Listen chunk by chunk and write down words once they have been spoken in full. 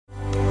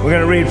We're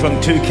going to read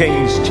from 2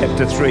 Kings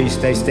chapter 3.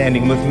 Stay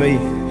standing with me.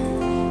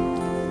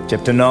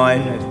 Chapter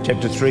 9,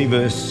 chapter 3,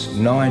 verse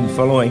 9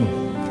 following.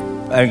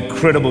 An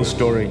incredible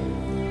story.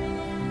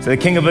 So the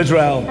king of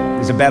Israel,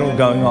 there's a battle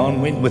going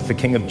on, went with the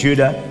king of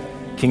Judah,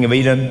 king of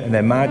Edom, and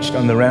they marched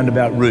on the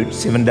roundabout route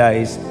 7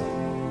 days.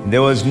 And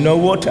there was no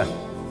water.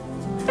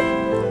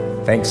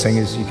 Thanks,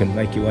 singers, you can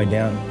make your way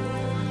down.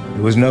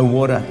 There was no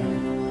water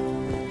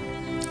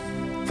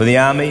for the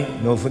army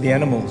nor for the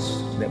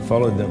animals that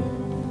followed them.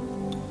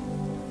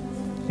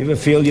 You ever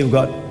feel you've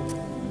got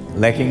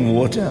lacking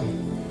water?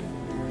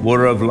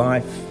 Water of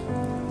life,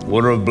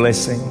 water of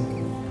blessing,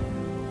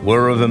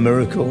 water of a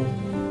miracle,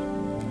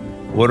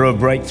 water of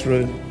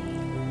breakthrough.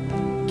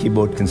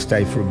 Keyboard can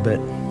stay for a bit.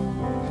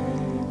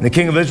 And the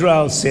king of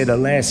Israel said,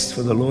 "Alas,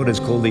 for the Lord has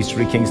called these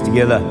three kings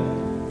together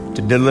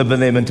to deliver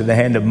them into the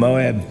hand of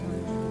Moab."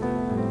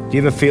 Do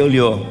you ever feel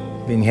you're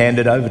being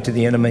handed over to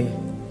the enemy?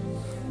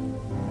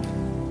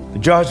 But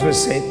Joshua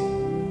said,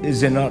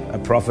 "Is there not a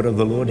prophet of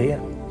the Lord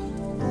here?"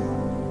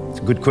 It's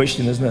a good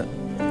question, isn't it?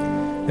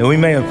 That we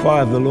may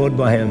inquire of the Lord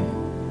by him,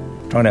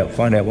 trying to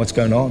find out what's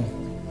going on.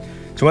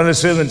 So one of the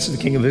servants of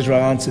the king of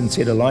Israel answered and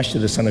said, "Elisha,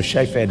 the son of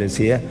Shaphat, is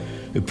here,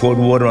 who poured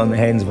water on the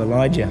hands of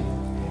Elijah."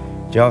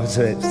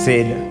 Jehoshaphat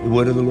said, "The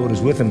word of the Lord is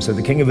with him." So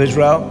the king of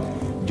Israel,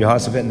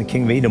 Jehoshaphat, and the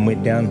king of Edom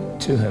went down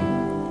to him.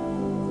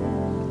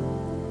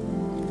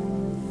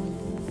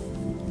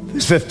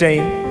 Verse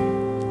 15,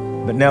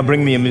 "But now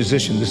bring me a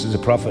musician." This is a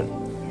prophet.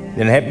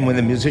 Then it happened when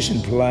the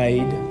musician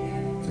played,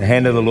 the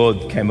hand of the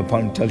Lord came upon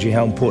him. It tells you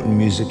how important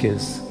music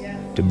is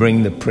to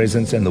bring the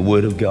presence and the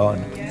word of God.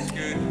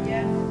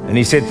 And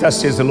he said, "Thus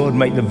says the Lord,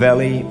 make the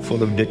valley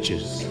full of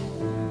ditches."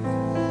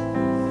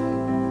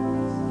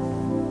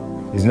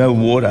 There's no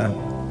water,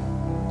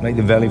 make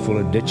the valley full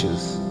of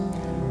ditches.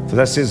 "For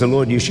thus says the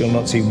Lord, you shall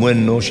not see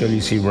wind, nor shall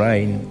you see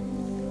rain,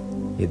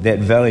 yet that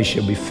valley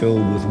shall be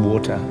filled with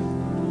water."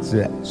 It's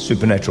a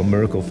supernatural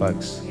miracle,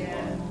 folks.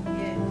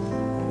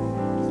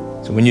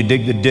 So when you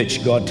dig the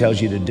ditch God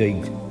tells you to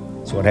dig,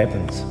 that's what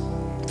happens.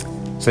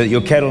 "So that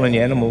your cattle and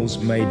your animals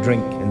may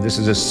drink, and this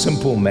is a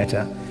simple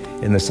matter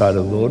in the sight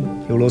of the Lord.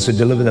 He will also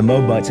deliver the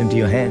Moabites into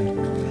your hand.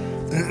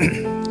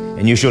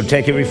 And you shall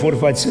take every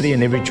fortified city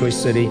and every choice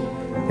city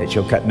that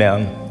shall cut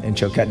down, and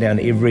shall cut down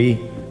every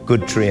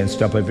good tree and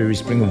stop up every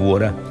spring of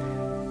water,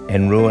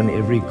 and ruin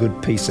every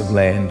good piece of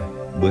land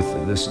with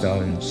the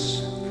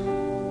stones."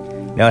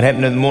 Now it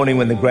happened in the morning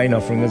when the grain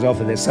offering was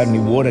offered that suddenly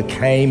water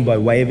came by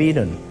way of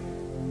Eden,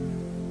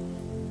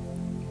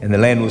 and the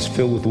land was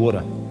filled with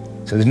water.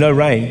 So there's no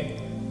rain,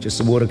 just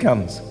the water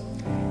comes.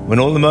 When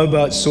all the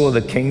Moabites saw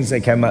the kings, they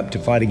came up to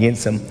fight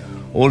against them.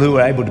 All who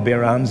were able to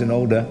bear arms and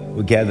older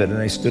were gathered, and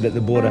they stood at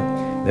the border.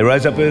 They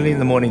rose up early in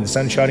the morning, the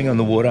sun shining on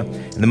the water,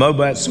 and the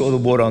Moabites saw the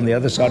water on the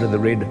other side of the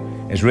red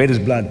as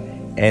blood.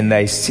 And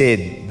they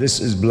said,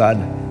 "This is blood.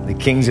 The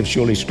kings have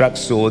surely struck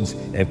swords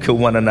and have killed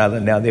one another.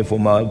 Now therefore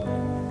Moab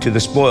to the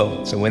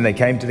spoil." So when they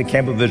came to the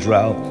camp of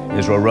Israel,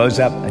 Israel rose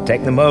up,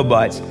 attacked the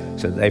Moabites,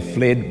 so they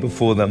fled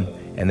before them,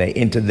 and they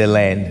entered their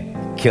land,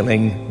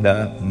 killing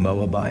the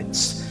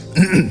Moabites.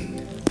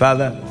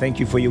 Father, thank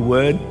you for your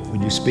word.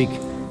 Would you speak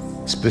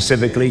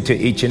specifically to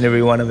each and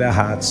every one of our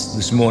hearts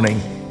this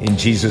morning? In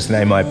Jesus'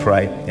 name I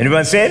pray.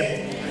 Everyone said?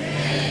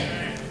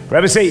 Amen.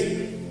 Grab a seat.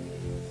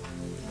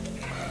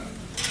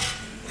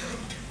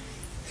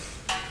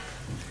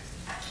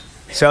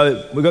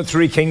 So we've got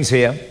three kings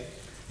here.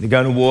 They're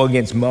going to war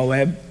against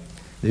Moab.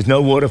 There's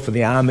no water for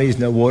the armies,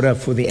 no water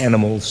for the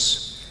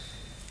animals.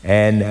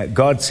 And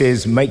God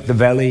says, make the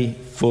valley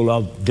full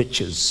of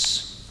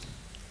ditches.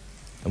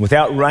 And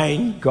without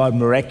rain, God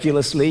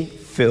miraculously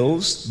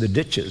fills the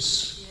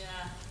ditches.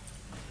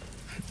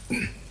 Yeah.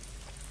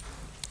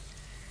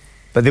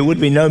 But there would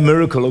be no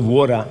miracle of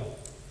water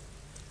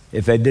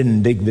if they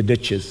didn't dig the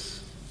ditches.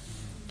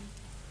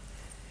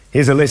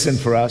 Here's a lesson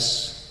for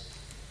us.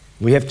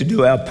 We have to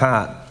do our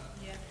part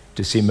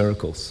to see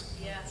miracles.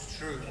 Yeah, it's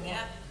true.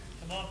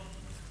 Come on.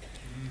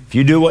 If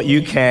you do what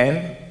you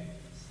can,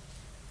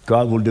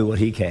 God will do what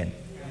he can.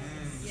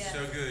 So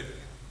good.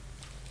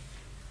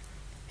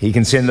 He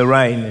can send the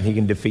rain and he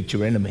can defeat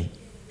your enemy.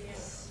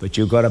 Yes. But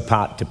you've got a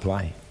part to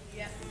play.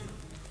 Yeah.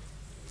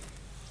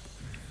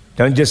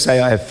 Don't just say,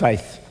 "I have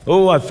faith."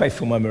 "Oh, I have faith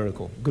for my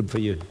miracle." Good for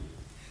you.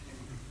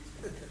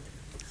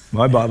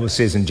 My Bible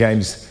says in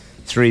James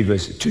 3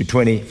 verse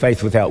 2:20,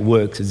 faith without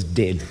works is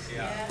dead.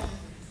 Yeah.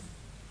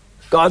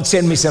 God,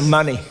 send me some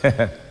money.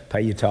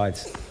 Pay your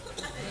tithes.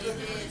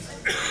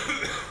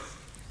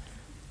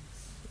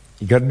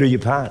 You got to do your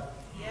part.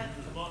 Yeah.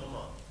 Come on.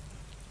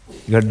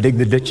 You got to dig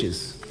the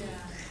ditches.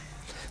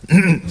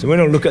 Yeah. So we're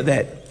going to look at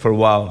that for a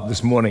while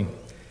this morning.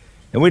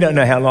 And we don't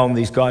know how long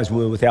these guys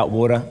were without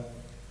water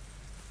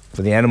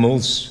for the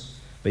animals,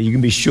 but you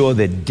can be sure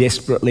they're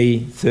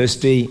desperately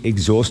thirsty,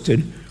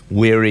 exhausted,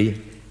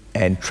 weary,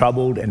 and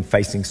troubled and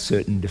facing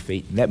certain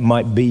defeat. And that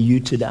might be you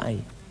today.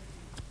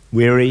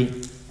 Weary,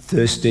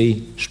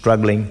 thirsty,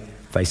 struggling,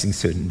 facing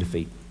certain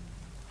defeat.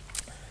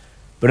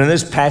 But in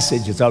this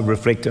passage, as I've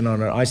reflected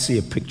on it, I see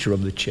a picture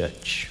of the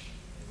church.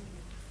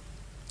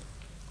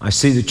 I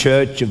see the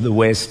church of the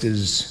West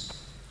as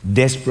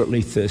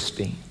desperately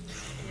thirsty,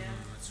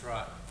 That's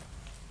right.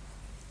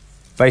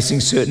 facing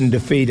certain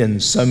defeat in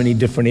so many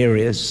different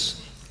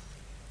areas,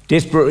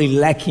 desperately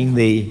lacking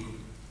the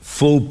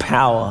full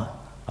power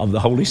of the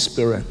Holy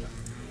Spirit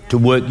to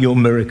work your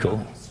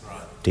miracle,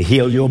 to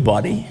heal your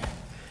body,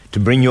 to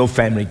bring your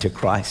family to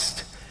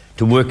Christ,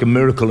 to work a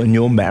miracle in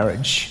your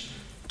marriage,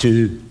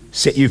 to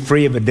set you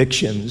free of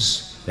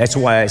addictions. That's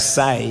why I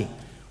say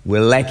we're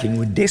lacking,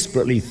 we're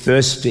desperately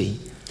thirsty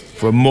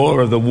for more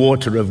of the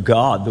water of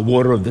God, the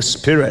water of the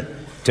Spirit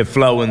to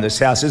flow in this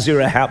house. Is there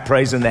a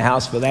praise in the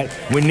house for that?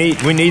 We need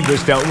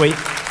this, don't we?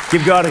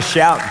 Give God a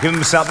shout. Give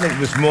him something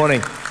this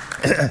morning.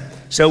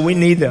 So we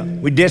need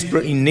we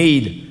desperately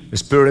need the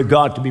Spirit of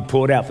God to be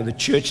poured out, for the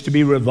church to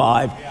be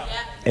revived,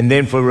 and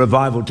then for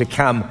revival to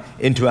come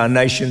into our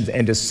nations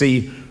and to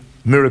see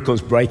miracles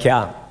break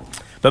out.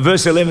 But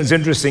verse 11 is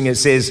interesting. It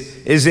says,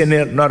 is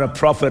there not a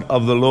prophet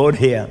of the Lord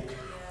here?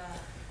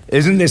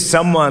 Isn't there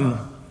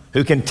someone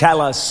who can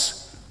tell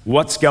us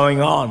what's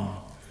going on?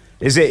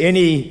 Is there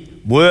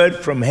any word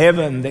from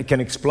heaven that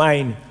can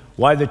explain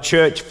why the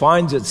church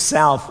finds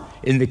itself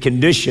in the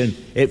condition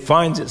it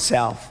finds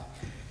itself?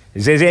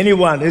 Is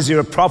there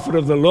a prophet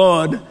of the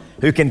Lord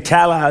who can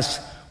tell us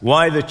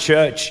why the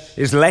church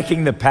is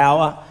lacking the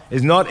power,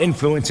 is not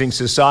influencing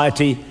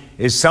society,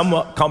 is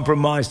somewhat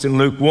compromised and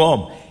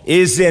lukewarm?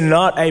 Is there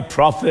not a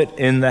prophet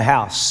in the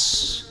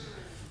house?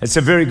 It's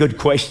a very good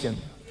question.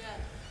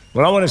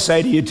 Well, I want to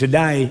say to you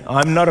today,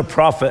 I'm not a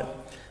prophet,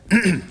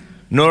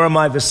 nor am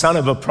I the son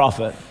of a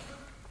prophet.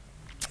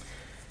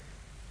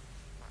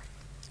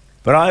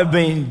 But I've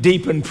been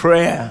deep in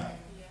prayer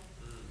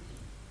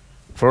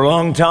for a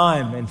long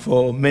time and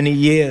for many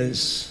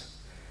years.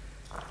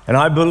 And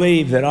I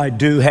believe that I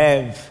do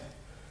have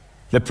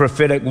the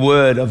prophetic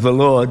word of the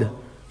Lord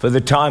for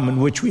the time in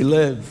which we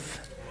live.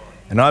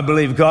 And I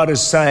believe God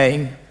is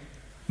saying,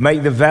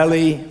 make the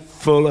valley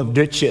full of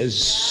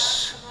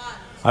ditches.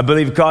 I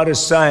believe God is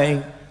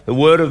saying, the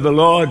word of the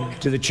Lord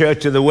to the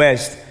church of the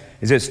West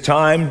is it's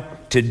time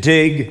to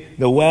dig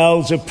the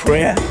wells of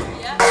prayer.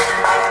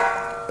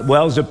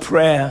 Wells of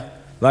prayer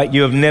like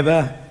you have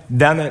never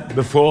done it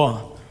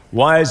before.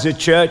 Why is the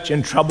church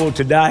in trouble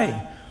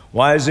today?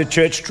 Why is the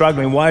church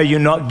struggling? Why are you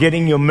not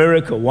getting your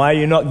miracle? Why are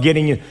you not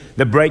getting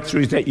the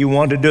breakthroughs that you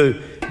want to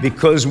do?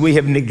 Because we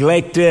have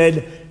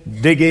neglected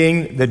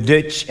digging the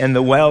ditch and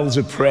the wells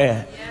of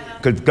prayer.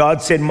 Because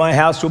God said, my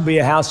house will be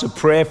a house of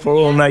prayer for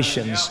all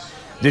nations.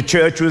 The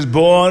church was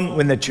born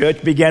when the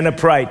church began to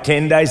pray,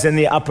 10 days in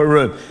the upper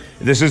room.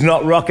 This is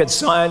not rocket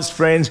science,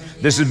 friends.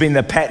 This has been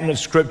the pattern of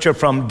Scripture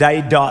from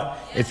day dot.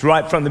 It's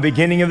right from the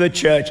beginning of the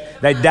church.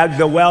 They dug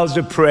the wells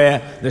of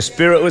prayer. The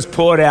Spirit was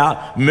poured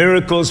out.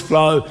 Miracles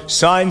flow.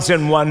 Signs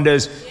and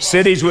wonders.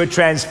 Cities were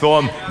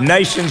transformed.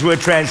 Nations were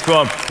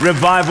transformed.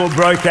 Revival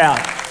broke out.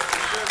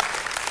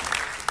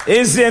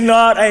 Is there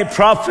not a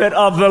prophet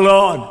of the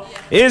Lord?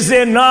 Is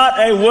there not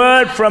a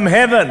word from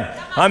heaven?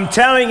 I'm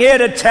here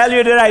to tell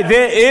you today,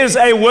 there is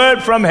a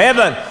word from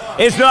heaven.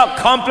 It's not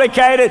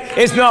complicated.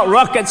 It's not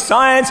rocket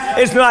science.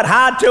 It's not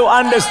hard to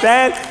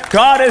understand.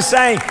 God is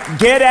saying,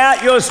 get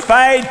out your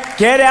spade,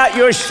 get out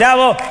your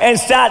shovel, and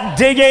start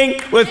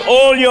digging with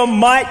all your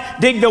might.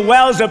 Dig the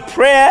wells of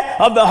prayer,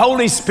 of the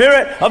Holy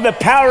Spirit, of the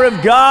power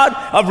of God,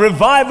 of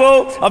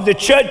revival, of the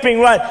church being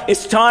right.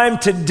 It's time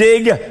to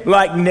dig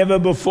like never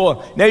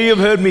before. Now, you've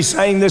heard me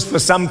saying this for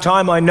some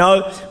time, I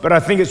know, but I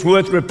think it's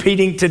worth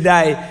repeating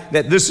today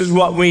that this is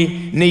what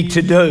we need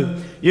to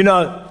do. You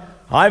know,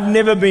 I've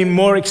never been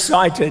more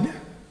excited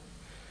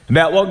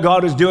about what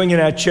God is doing in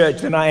our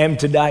church than I am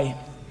today.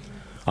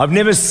 I've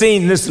never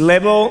seen this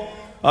level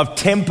of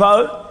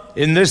tempo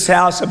in this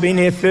house. I've been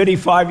here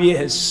 35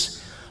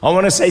 years. I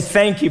want to say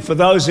thank you for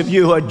those of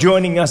you who are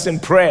joining us in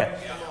prayer.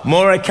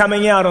 More are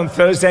coming out on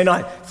Thursday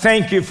night.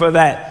 Thank you for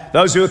that.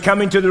 Those who are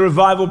coming to the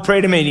revival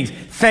prayer meetings,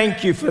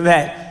 thank you for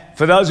that.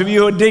 For those of you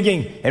who are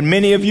digging, and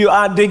many of you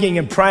are digging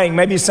and praying,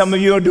 maybe some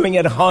of you are doing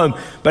it at home,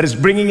 but it's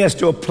bringing us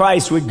to a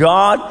place where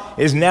God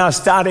is now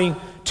starting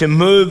to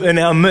move in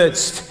our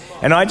midst.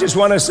 And I just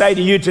want to say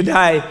to you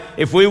today,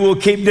 if we will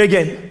keep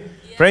digging,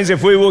 friends,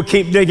 if we will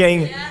keep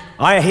digging,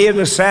 I hear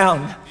the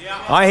sound.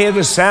 I hear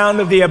the sound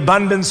of the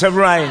abundance of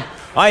rain.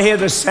 I hear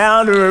the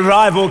sound of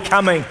revival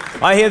coming.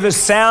 I hear the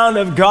sound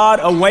of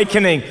God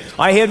awakening.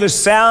 I hear the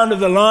sound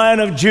of the Lion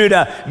of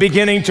Judah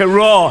beginning to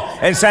roar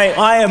and saying,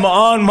 I am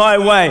on my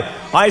way.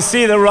 I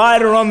see the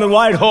rider on the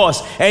white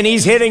horse, and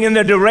he's heading in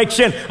the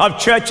direction of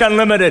Church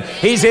Unlimited.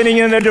 He's heading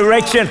in the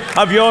direction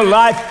of your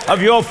life,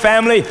 of your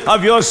family,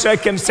 of your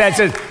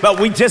circumstances. But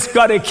we just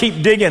got to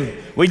keep digging.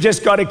 We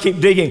just got to keep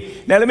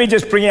digging. Now, let me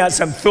just bring out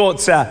some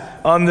thoughts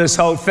on this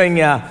whole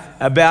thing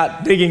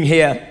about digging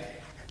here.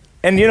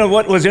 And you know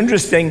what was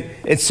interesting?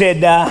 It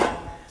said,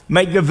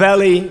 make the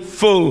valley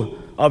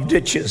full of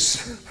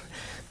ditches.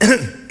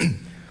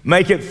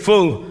 Make it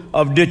full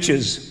of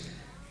ditches.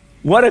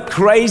 What a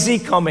crazy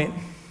comment.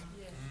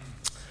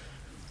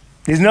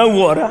 There's no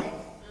water.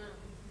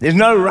 There's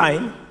no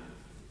rain.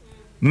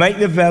 Make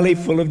the valley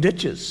full of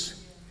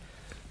ditches.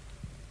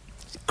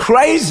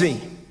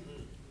 Crazy.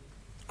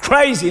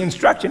 Crazy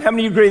instruction. How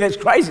many of you agree that's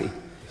crazy?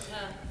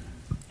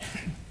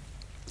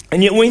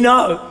 And yet we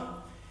know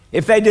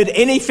if they did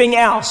anything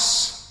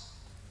else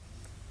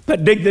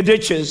but dig the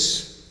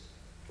ditches,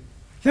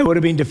 they would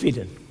have been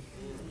defeated.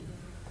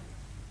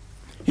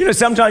 You know,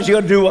 sometimes you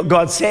got to do what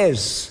God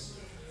says,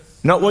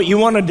 not what you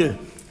want to do.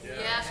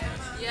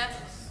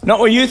 Not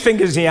what you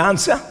think is the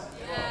answer.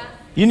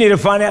 You need to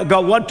find out,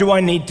 God, what do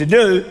I need to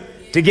do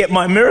to get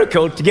my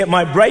miracle, to get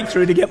my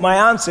breakthrough, to get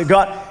my answer?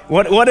 God,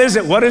 what is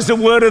it? What is the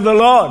word of the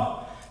Lord?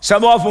 So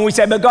often we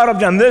say, but God, I've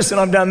done this, and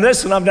I've done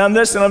this, and I've done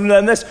this, and I've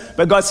done this.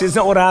 But God says,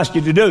 not what I asked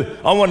you to do.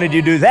 I wanted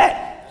you to do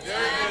that.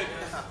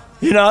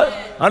 You know,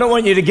 I don't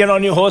want you to get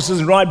on your horses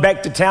and ride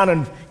back to town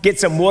and get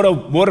some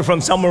water from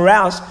somewhere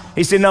else.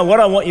 He said, no, what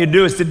I want you to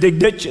do is to dig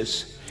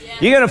ditches.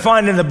 You're going to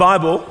find in the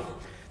Bible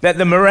that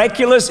the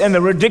miraculous and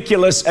the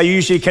ridiculous are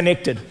usually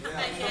connected.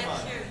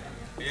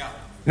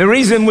 The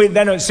reason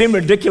they don't seem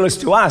ridiculous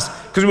to us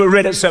because we've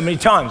read it so many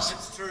times.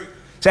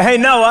 So, hey,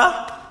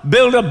 Noah,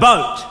 build a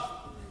boat.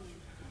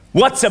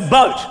 What's a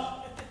boat?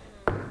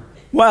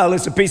 Well,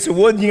 it's a piece of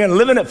wood. You're going to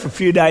live in it for a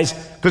few days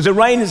because the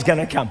rain is going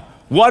to come.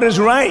 What is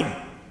rain?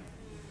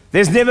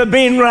 There's never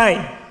been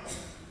rain.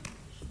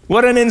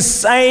 What an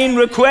insane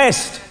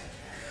request.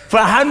 For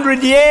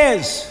 100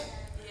 years,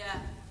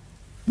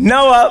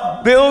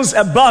 Noah builds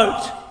a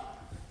boat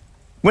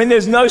when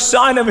there's no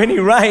sign of any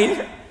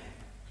rain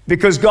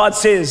because God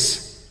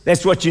says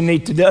that's what you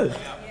need to do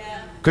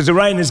because the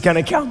rain is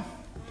going to come.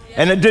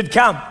 And it did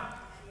come.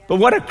 But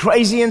what a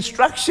crazy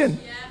instruction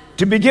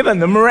to be given.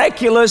 The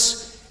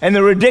miraculous and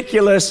the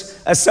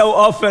ridiculous are so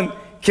often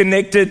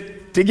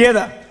connected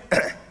together.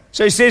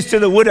 So he says to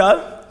the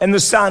widow and the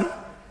son,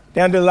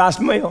 down to the last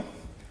meal,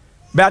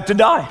 about to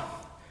die.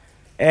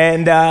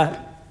 And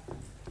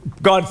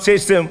God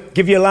says to him,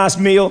 give your last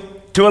meal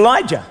to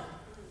Elijah.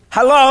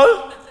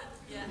 Hello?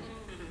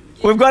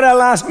 We've got our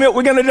last meal.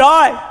 We're going to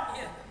die.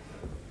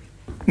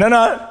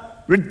 No.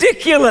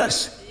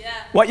 Ridiculous.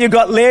 What you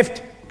got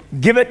left,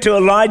 give it to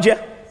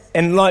Elijah.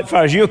 And like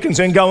far as you're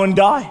concerned, go and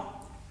die.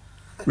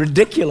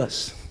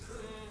 Ridiculous.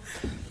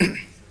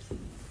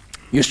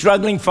 You're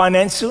struggling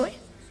financially.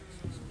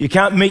 You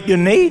can't meet your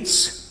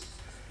needs.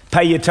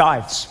 Pay your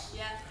tithes.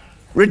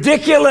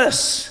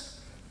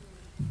 Ridiculous.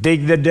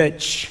 Dig the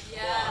ditch.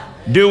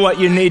 Do what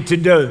you need to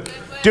do.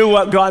 Do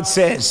what God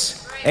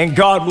says. And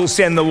God will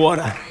send the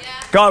water.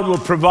 God will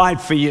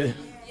provide for you.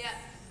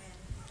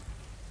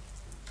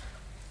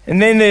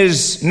 And then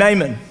there's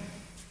Naaman.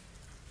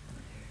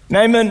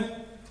 Naaman,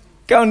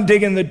 go and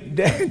dig in the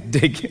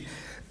dig.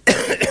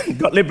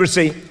 Got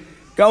leprosy.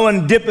 Go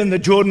and dip in the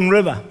Jordan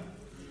River.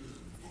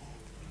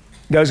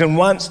 Goes in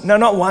once. No,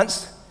 not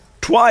once.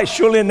 Twice.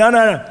 Surely.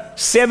 No.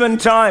 7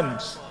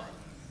 times.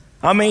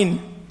 I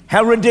mean,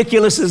 how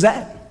ridiculous is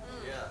that?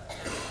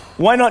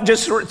 Why not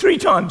just 3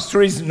 times?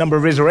 3 is the number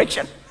of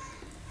resurrection.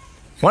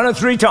 Why not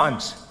 3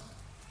 times?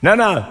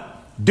 No.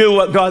 Do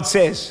what God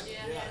says.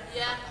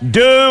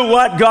 Do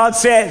what God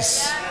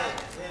says.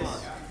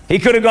 He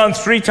could have gone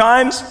 3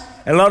 times.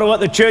 And a lot of what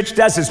the church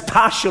does is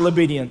partial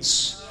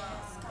obedience.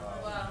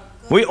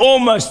 We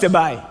almost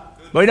obey,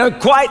 but we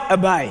don't quite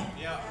obey.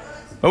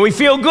 But we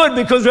feel good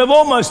because we've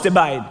almost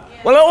obeyed.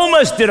 Well, I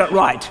almost did it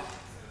right.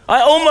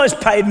 I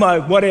almost paid my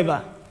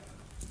whatever.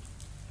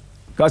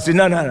 God said,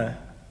 no.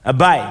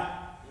 Obey.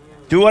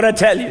 Do what I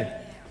tell you.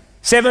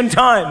 7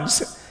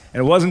 times.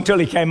 And it wasn't until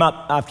he came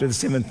up after the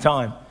 7th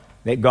time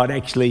that God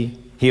actually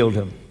healed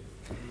him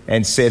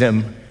and set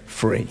him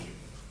free.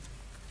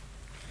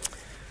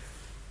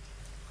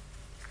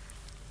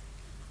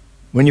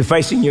 When you're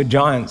facing your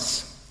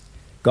giants,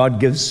 God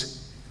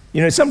gives,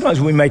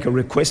 sometimes we make a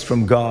request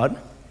from God.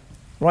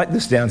 Write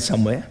this down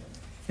somewhere.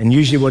 And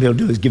usually what he'll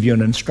do is give you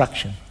an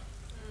instruction.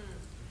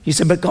 You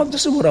say, but God,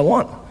 this is what I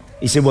want.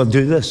 He said, well,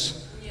 do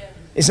this.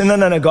 He said,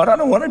 no, God, I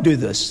don't want to do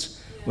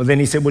this. Well, then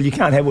he said, well, you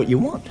can't have what you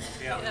want.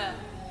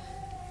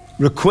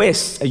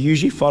 Requests are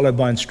usually followed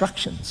by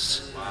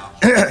instructions.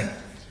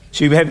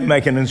 So you have to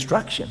make an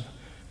instruction.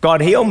 God,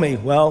 heal me.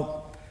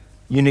 Well,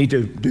 you need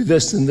to do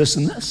this and this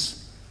and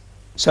this.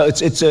 So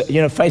it's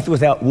faith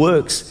without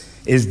works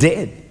is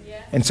dead.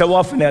 And so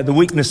often the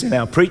weakness in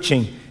our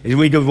preaching is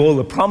we give all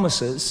the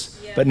promises,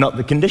 but not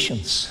the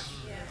conditions.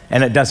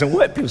 And it doesn't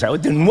work. People say, oh,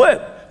 it didn't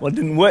work. Well, it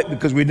didn't work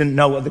because we didn't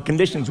know what the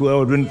conditions were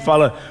or didn't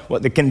follow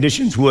what the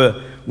conditions were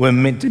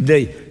meant to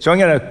be. So I'm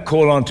going to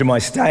call onto my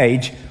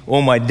stage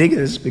all my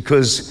diggers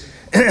because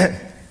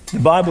the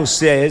Bible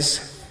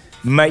says,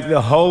 make the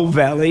whole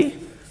valley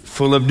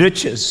full of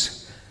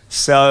ditches.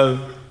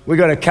 So we've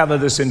got to cover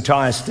this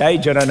entire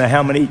stage. I don't know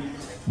how many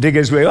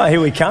diggers we are.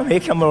 Here we come. Here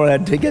come all our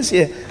diggers.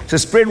 Here. So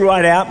spread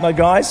right out, my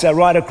guys,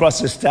 right across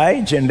the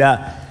stage. And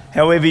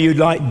however you'd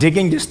like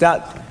digging, just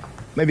start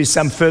maybe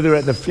some further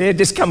at the flare.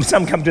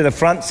 Some come to the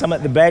front, some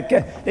at the back.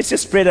 Let's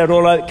just spread out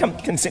all over.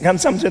 Come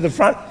some to the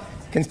front.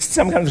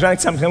 Some come to the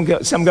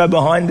front, some go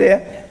behind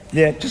there.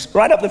 Yeah, just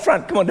right up the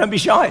front. Come on, don't be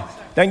shy.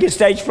 Don't get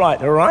stage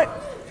fright, all right?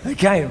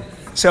 Okay.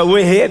 So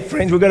we're here,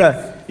 friends. We've got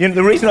to,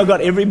 the reason I've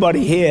got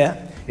everybody here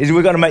is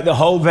we've got to make the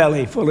whole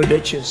valley full of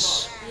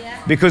ditches.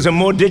 Because the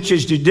more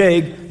ditches you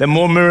dig, the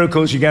more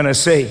miracles you're going to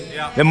see.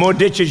 The more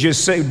ditches you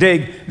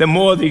dig, the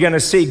more you're going to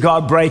see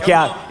God break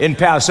out in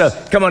power. So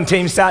come on,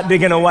 team, start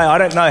digging away. I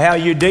don't know how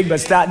you dig, but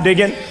start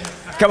digging.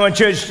 Come on,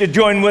 church, to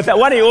join with it.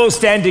 Why don't you all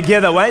stand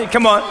together, right?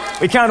 Come on.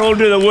 We can't all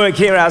do the work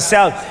here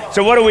ourselves.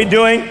 So what are we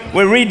doing?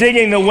 We're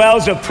redigging the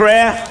wells of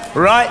prayer,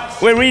 right?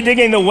 We're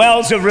redigging the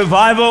wells of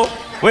revival.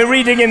 We're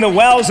redigging the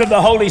wells of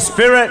the Holy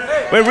Spirit.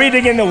 We're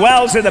redigging the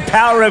wells of the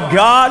power of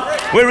God.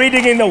 We're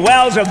redigging the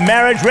wells of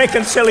marriage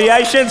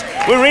reconciliations.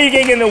 We're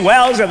redigging the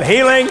wells of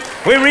healing.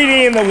 We're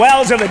redigging the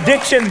wells of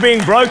addictions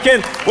being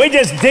broken. We're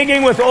just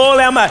digging with all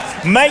our might.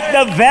 Make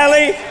the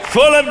valley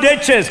full of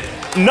ditches.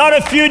 Not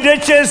a few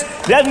ditches,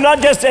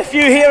 not just a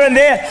few here and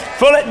there,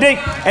 full of dig,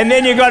 and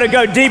then you got to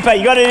go deeper.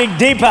 You got to dig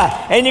deeper,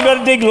 and you got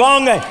to dig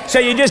longer. So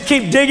you just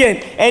keep digging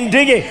and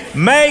digging.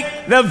 Make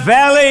the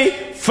valley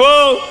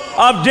full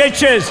of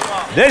ditches.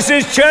 This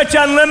is Church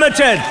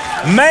Unlimited.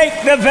 Make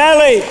the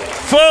valley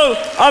full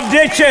of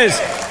ditches.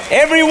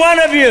 Every one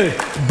of you,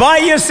 buy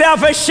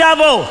yourself a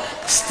shovel.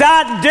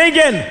 Start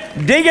digging.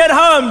 Dig at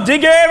home.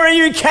 Dig wherever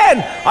you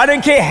can. I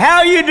don't care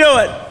how you do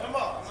it.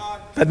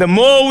 But the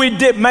more we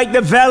make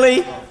the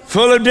valley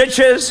full of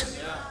ditches,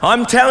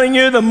 I'm telling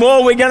you, the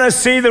more we're going to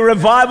see the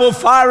revival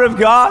fire of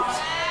God,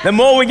 the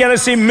more we're going to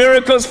see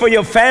miracles for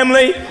your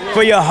family,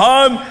 for your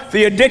home, for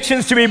your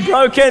addictions to be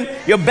broken,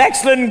 your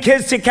backslidden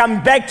kids to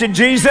come back to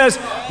Jesus.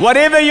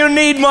 Whatever your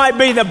need might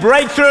be, the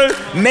breakthrough,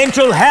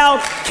 mental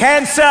health,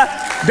 cancer,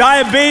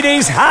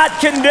 diabetes, heart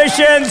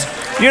conditions,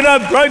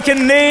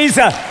 broken knees,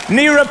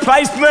 knee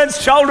replacements,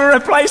 shoulder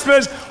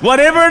replacements,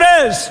 whatever it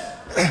is.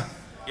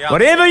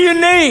 Whatever you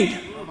need,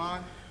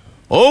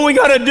 all we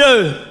got to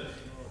do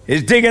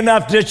is dig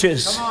enough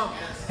ditches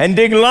and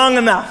dig long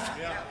enough.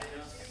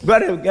 We've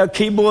got a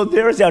keyboard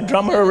there. Is our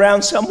drummer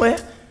around somewhere?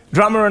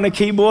 Drummer and a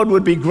keyboard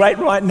would be great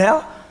right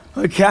now.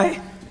 Okay,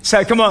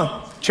 so come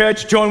on,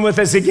 church, join with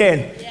us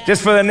again.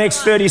 Just for the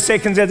next 30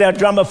 seconds as our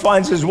drummer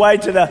finds his way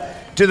to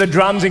the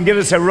drums and give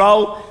us a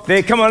roll.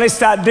 There, come on, let's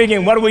start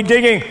digging. What are we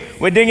digging?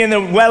 We're digging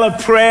the well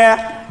of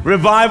prayer,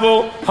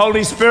 revival,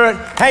 Holy Spirit.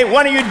 Hey,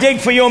 why don't you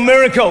dig for your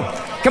miracle?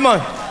 Come on,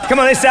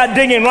 let's start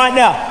digging right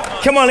now.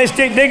 Come on, let's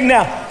dig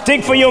now.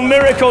 Dig for your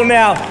miracle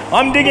now.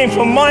 I'm digging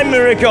for my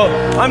miracle.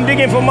 I'm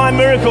digging for my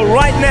miracle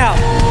right now.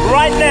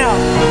 Right now.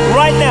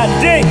 Right now.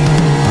 Dig.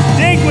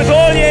 Dig with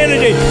all your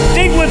energy.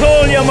 Dig with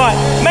all your might.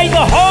 Make the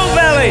whole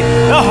valley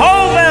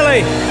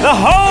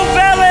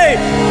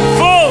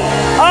full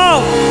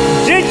of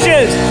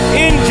ditches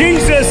in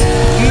Jesus'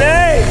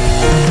 name.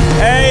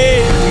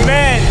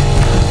 Amen.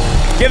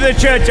 Give the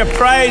church a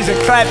praise, a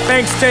clap.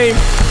 Thanks, team.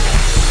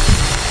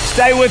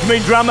 Stay with me,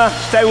 drummer.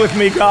 Stay with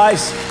me,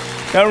 guys.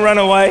 Don't run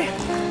away.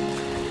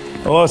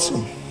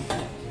 Awesome.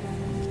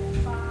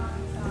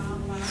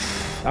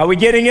 Are we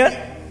getting it?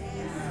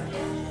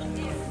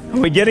 Are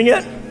we getting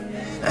it?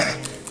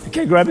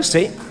 Okay, grab a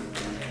seat.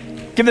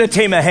 Give the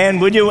team a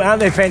hand, would you? Aren't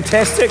they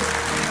fantastic?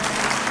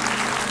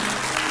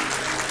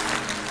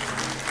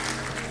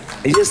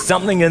 There's just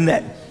something in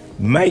that.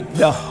 Make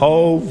the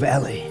whole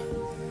valley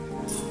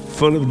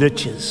full of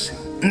ditches.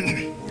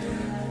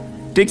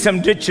 Dig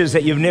some ditches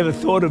that you've never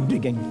thought of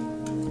digging.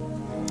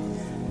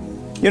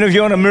 If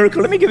you want a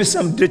miracle, let me give you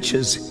some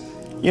ditches.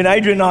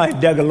 Adrian and I have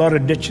dug a lot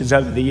of ditches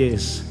over the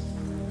years.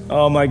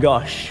 Oh my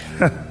gosh.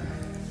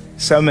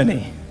 So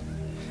many.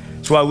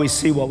 That's why we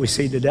see what we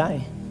see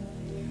today.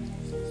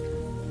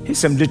 Here's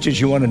some ditches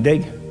you want to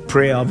dig.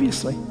 Prayer,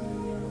 obviously.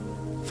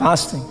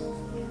 Fasting.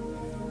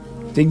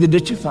 Dig the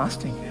ditch of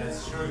fasting. Yeah,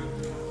 that's true.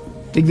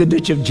 Dig the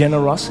ditch of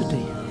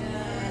generosity.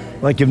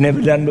 Like you've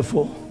never done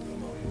before.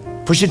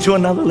 Push it to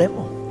another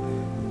level.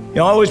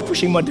 I'm always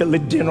pushing my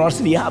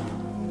generosity up.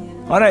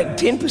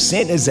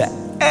 10% is the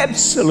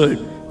absolute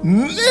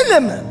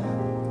minimum.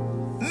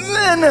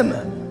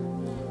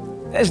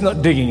 That's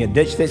not digging a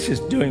ditch. That's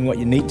just doing what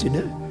you need to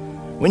do.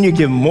 When you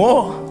give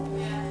more,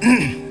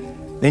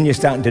 then you're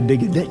starting to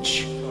dig a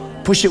ditch.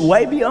 Push it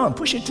way beyond.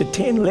 Push it to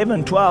 10,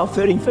 11, 12,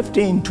 13,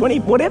 15, 20,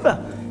 whatever.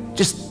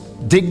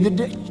 Just dig the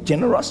ditch.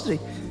 Generosity.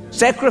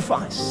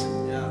 Sacrifice.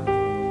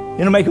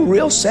 Make a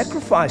real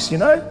sacrifice,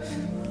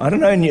 I don't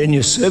know, in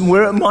your serving,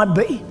 where it might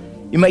be.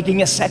 You're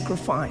making a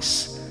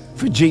sacrifice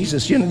for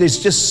Jesus. There's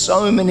just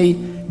so many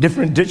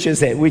different ditches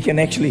that we can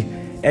actually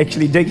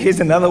dig. Here's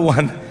another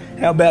one.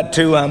 How about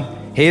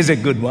here's a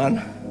good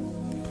one.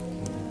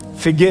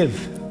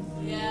 Forgive.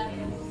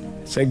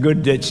 It's a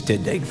good ditch to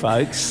dig,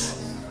 folks.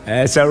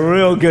 It's a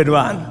real good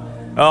one.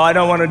 Oh, I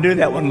don't want to do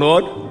that one,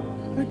 Lord.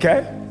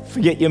 Okay,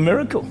 forget your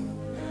miracle.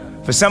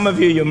 For some of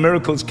you, your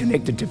miracle's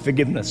connected to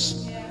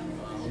forgiveness.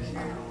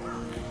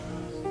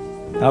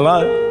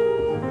 Hello?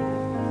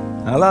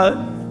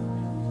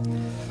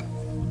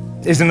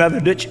 There's another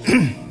ditch.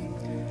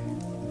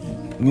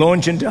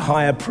 Launch into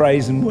higher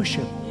praise and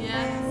worship.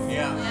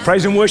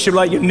 Praise and worship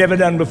like you've never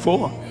done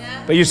before.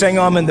 But you're saying,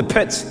 I'm in the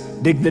pits.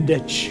 Dig the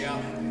ditch.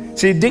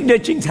 See, dig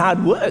ditching's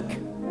hard work.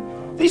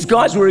 These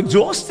guys were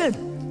exhausted.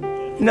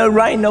 No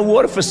rain, no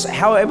water for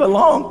however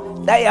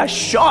long. They are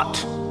shot.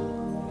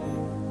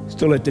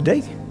 Still had to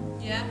dig.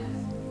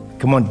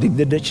 Come on, dig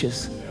the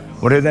ditches.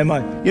 whatever they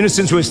might. You know,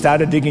 since we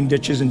started digging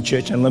ditches in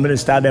Church Unlimited,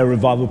 started our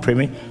revival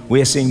premier,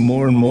 we are seeing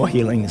more and more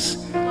healings,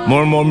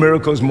 more and more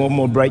miracles, more and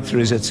more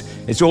breakthroughs.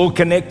 It's all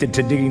connected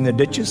to digging the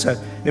ditches.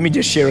 So let me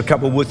just share a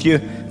couple with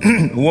you.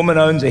 A woman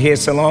owns a hair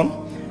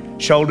salon,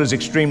 shoulders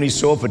extremely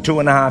sore for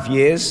 2.5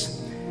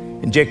 years,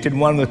 injected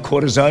one with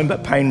cortisone,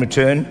 but pain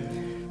returned.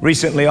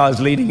 Recently, I was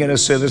leading in a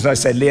service, and I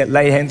said,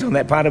 lay hands on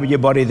that part of your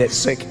body that's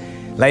sick.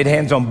 Laid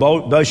hands on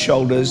both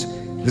shoulders.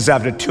 This is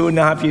after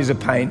 2.5 years of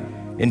pain.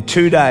 In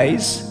 2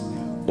 days,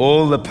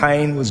 all the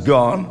pain was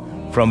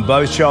gone from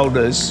both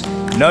shoulders.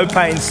 No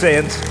pain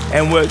since,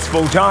 and works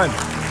full time.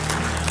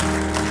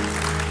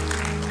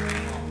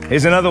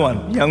 Here's another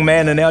one. Young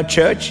man in our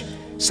church,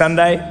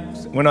 Sunday,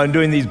 when I'm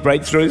doing these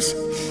breakthroughs,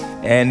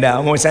 and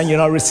I'm always saying,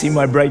 I received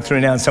my breakthrough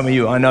now. And some of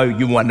you, I know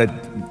you wondered,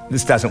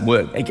 this doesn't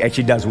work. It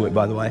actually does work,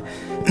 by the way.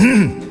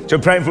 So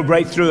praying for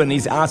breakthrough, and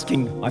he's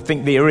asking, I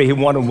think the area he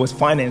wanted was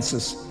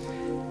finances.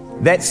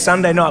 That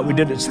Sunday night, we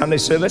did it Sunday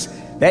service.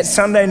 That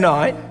Sunday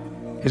night,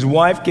 his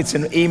wife gets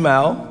an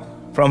email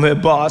from her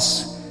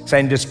boss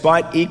saying,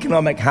 despite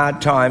economic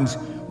hard times,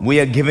 we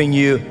are giving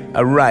you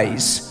a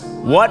raise.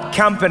 What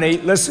company,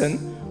 listen,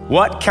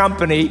 what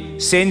company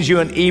sends you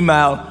an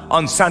email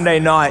on Sunday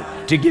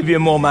night to give you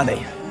more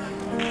money?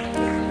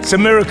 It's a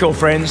miracle,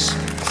 friends.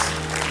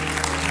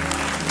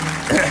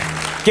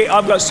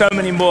 I've got so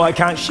many more, I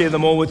can't share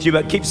them all with you,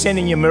 but keep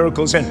sending your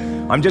miracles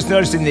in. I'm just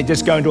noticing they're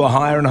just going to a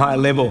higher and higher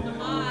level.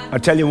 I'll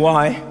tell you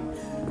why.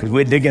 Because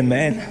we're digging,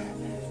 man.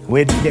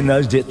 We're digging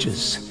those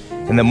ditches.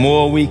 And the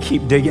more we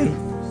keep digging,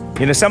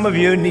 some of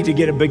you need to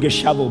get a bigger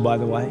shovel, by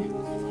the way.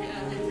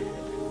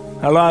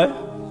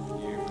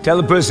 Hello? Tell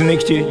the person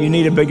next to you, you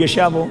need a bigger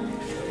shovel.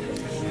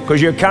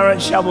 Because your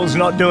current shovel's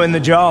not doing the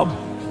job.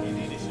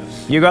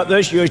 You got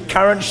this? Your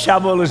current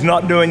shovel is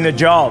not doing the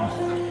job.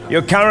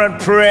 Your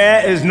current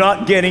prayer is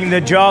not getting the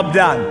job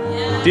done.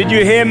 Did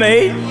you hear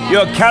me?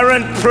 Your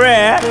current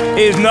prayer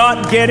is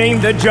not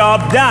getting the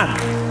job done.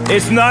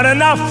 It's not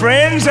enough,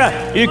 friends.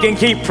 You can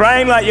keep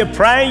praying like you're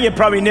praying. You're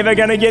probably never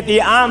going to get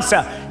the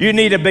answer. You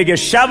need a bigger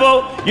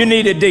shovel. You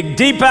need to dig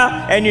deeper,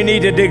 and you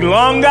need to dig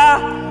longer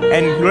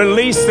and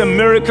release the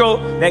miracle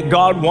that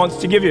God wants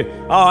to give you.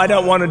 Oh, I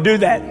don't want to do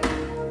that.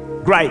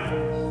 Great.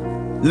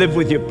 Live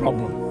with your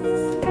problem.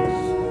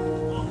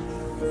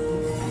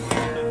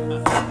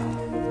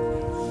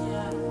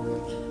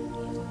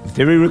 With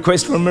every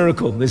request for a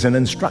miracle, there's an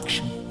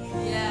instruction.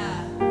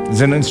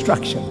 There's an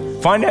instruction.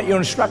 Find out your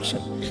instruction.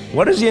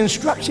 What is the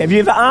instruction? Have you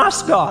ever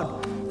asked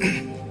God?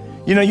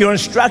 Your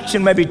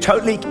instruction may be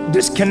totally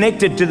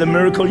disconnected to the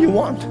miracle you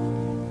want.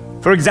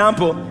 For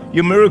example,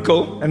 your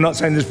miracle, I'm not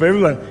saying this for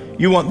everyone,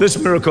 you want this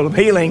miracle of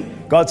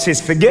healing, God says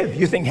forgive.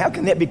 You think, how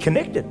can that be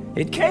connected?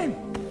 It can.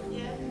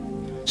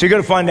 So you've got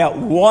to find out,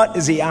 what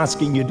is he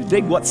asking you to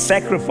dig? What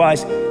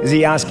sacrifice is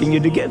he asking you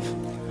to give?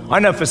 I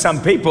know for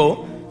some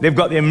people, they've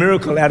got their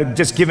miracle out of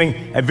just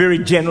giving a very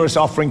generous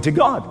offering to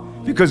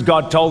God, because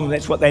God told them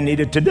that's what they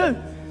needed to do.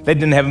 They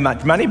didn't have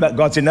much money, but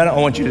God said, no, I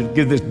want you to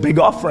give this big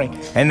offering.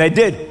 And they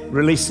did,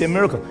 release their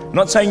miracle. I'm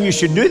not saying you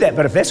should do that,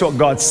 but if that's what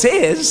God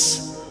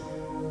says,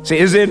 see,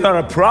 is there not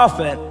a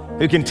prophet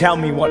who can tell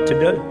me what to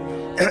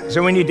do?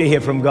 So we need to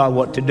hear from God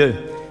what to do.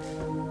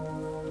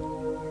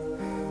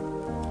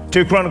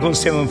 2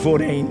 Chronicles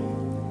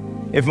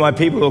 7:14, if my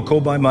people who are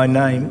called by my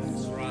name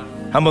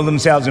humble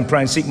themselves and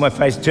pray and seek my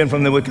face, turn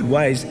from their wicked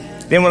ways,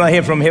 then will I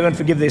hear from heaven,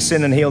 forgive their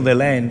sin and heal their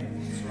land.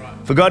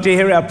 For God to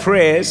hear our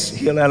prayers,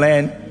 heal our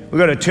land, we've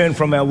got to turn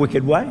from our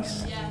wicked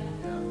ways.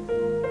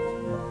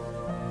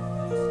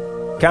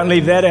 Can't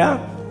leave that out.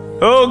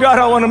 Oh, God,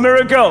 I want a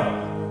miracle.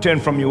 Turn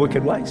from your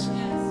wicked ways.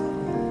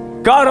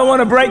 God, I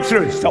want a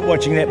breakthrough. Stop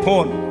watching that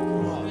porn.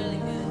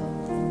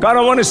 God,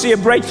 I want to see a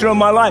breakthrough in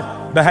my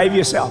life. Behave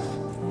yourself.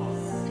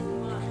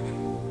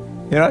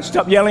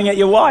 Stop yelling at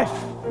your wife.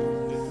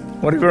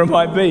 Whatever it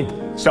might be.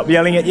 Stop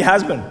yelling at your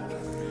husband.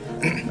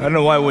 I don't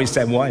know why I always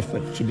say wife,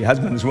 but it should be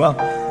husband as well.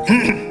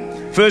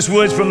 First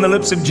words from the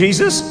lips of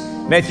Jesus,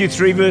 Matthew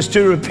 3 verse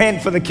 2,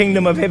 repent for the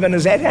kingdom of heaven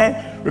is at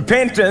hand.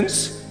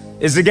 Repentance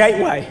is the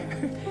gateway.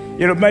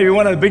 Maybe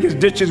one of the biggest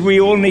ditches we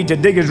all need to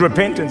dig is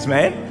repentance,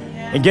 man,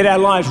 and get our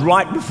lives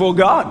right before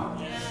God.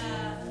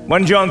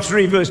 1 John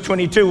 3 verse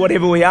 22,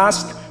 whatever we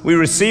ask, we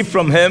receive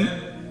from him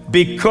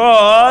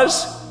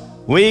because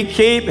we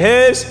keep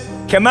his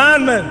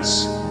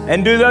commandments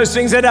and do those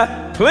things that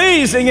are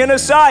pleasing in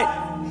his sight.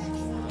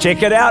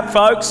 Check it out,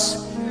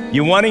 folks.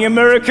 You're wanting a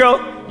miracle,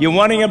 you're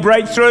wanting a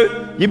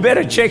breakthrough, you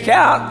better check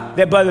out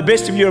that by the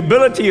best of your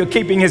ability, you're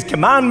keeping his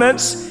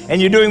commandments and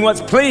you're doing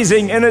what's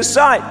pleasing in his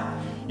sight.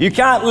 You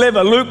can't live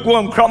a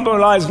lukewarm,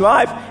 compromised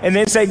life and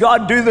then say,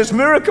 God, do this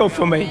miracle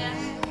for me.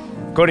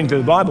 According to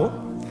the Bible.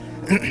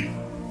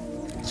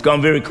 It's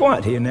gone very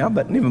quiet here now,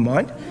 but never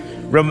mind.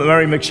 Robert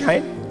Murray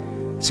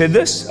McShane said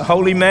this, a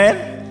holy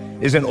man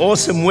is an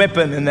awesome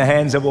weapon in the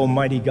hands of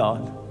Almighty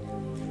God.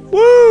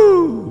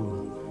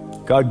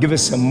 Woo! God, give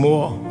us some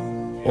more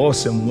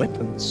awesome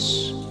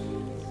weapons.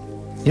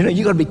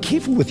 You got to be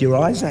careful with your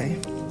eyes, eh?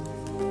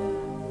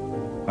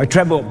 I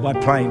travel by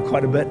plane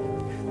quite a bit.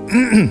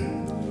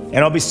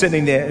 And I'll be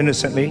sitting there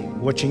innocently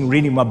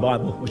reading my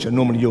Bible, which I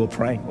normally do, or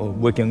praying or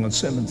working on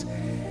sermons.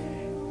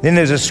 Then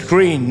there's a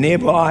screen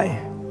nearby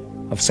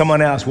of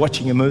someone else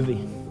watching a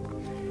movie.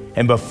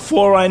 And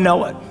before I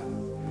know it,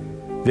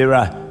 there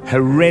are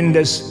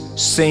horrendous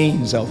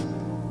scenes of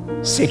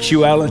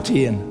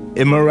sexuality and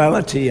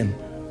immorality and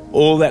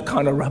all that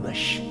kind of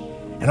rubbish.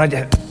 And I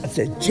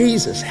said,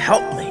 Jesus,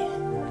 help me.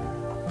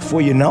 Before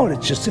you know it,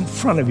 it's just in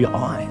front of your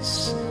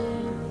eyes.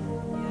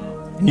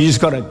 And you just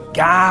got to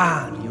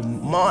guard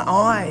my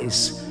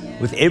eyes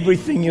with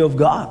everything you've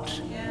got.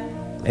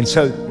 And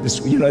so this,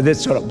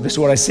 this is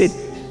what I said.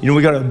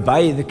 We got to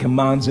obey the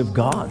commands of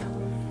God.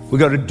 We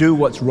got to do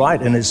what's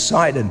right in His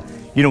sight. And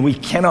we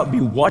cannot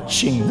be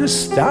watching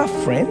this stuff,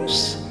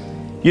 friends.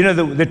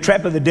 The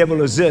trap of the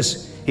devil is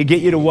this: he'll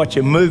get you to watch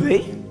a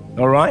movie.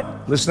 All right,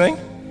 listening.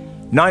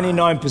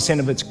 99%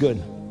 of it's good.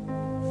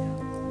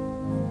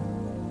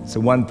 It's a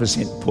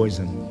 1%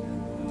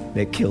 poison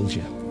that kills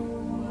you.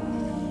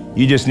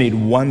 You just need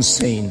one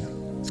scene.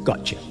 It's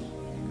got you.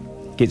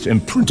 Gets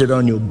imprinted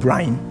on your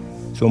brain.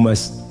 It's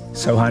almost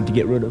so hard to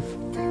get rid of.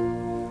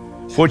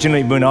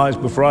 Fortunately,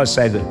 before I was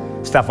saved,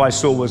 the stuff I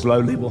saw was low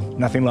level,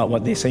 nothing like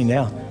what they see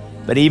now.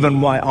 But even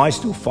my eyes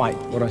still fight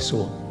what I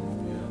saw.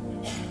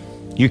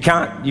 You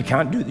can't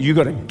do. You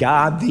got to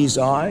guard these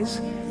eyes.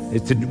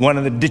 It's one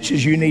of the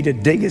ditches you need to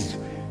dig is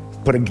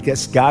put a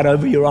guard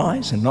over your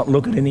eyes and not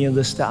look at any of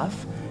this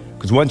stuff.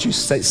 Because once you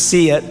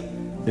see it,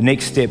 the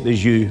next step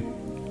is you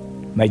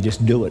may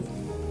just do it.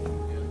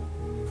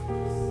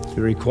 It's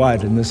very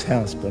quiet in this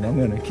house, but I'm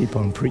going to keep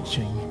on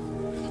preaching.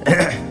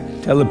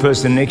 Tell the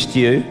person next to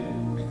you,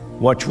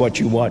 watch what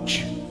you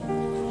watch.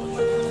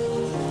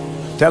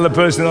 Tell the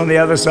person on the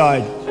other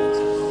side.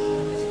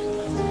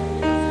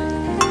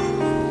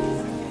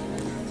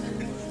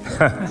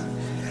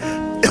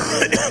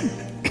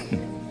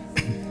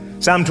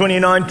 Psalm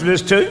 29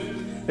 verse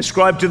 2,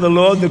 ascribe to the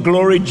Lord the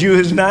glory due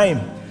His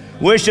name.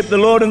 Worship the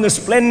Lord in the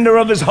splendor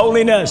of His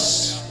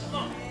holiness.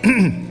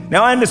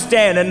 Now I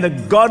understand in the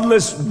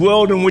godless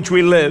world in which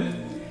we live,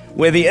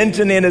 where the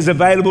internet is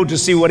available to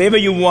see whatever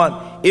you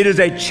want, it is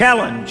a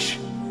challenge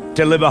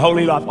to live a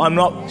holy life. I'm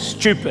not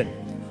stupid.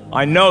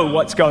 I know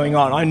what's going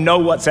on. I know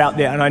what's out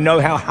there, and I know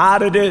how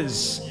hard it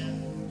is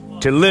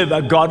to live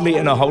a godly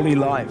and a holy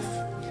life.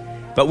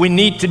 But we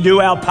need to do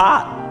our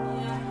part.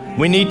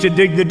 We need to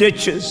dig the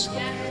ditches.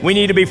 We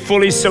need to be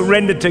fully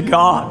surrendered to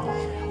God.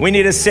 We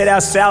need to set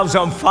ourselves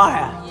on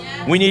fire.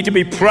 We need to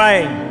be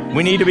praying.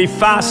 We need to be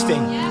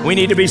fasting. We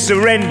need to be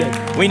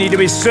surrendered. We need to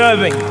be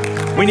serving.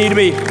 We need to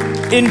be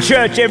in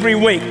church every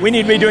week. We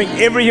need to be doing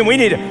everything. We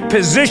need to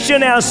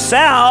position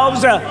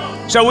ourselves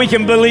so we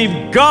can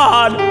believe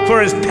God for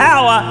His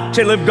power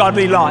to live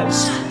godly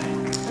lives.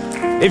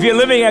 If you're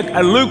living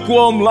a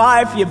lukewarm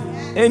life, you're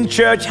in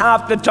church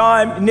half the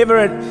time,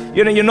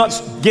 you're not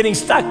getting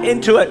stuck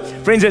into it.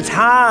 Friends, it's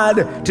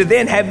hard to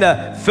then have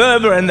the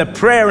fervor and the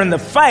prayer and the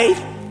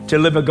faith to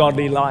live a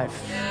godly life.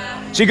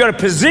 So you've got to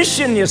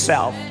position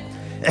yourself.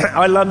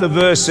 I love the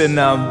verse in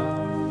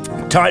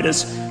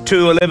Titus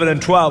 2:11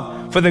 and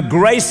 12. For the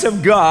grace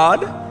of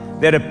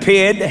God that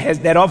appeared,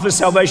 that offers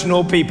salvation to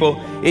all people,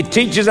 it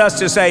teaches us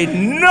to say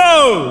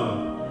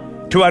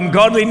no to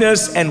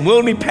ungodliness and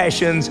worldly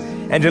passions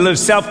and to live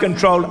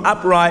self-controlled,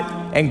 upright,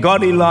 and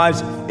godly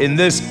lives in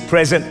this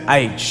present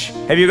age.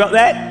 Have you got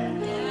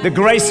that? The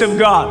grace of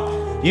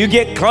God. You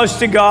get close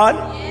to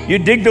God, you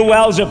dig the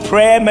wells of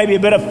prayer, maybe a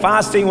bit of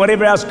fasting,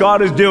 whatever else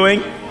God is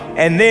doing,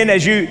 and then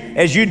as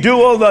you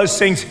do all those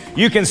things,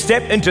 you can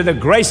step into the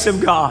grace of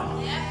God.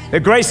 The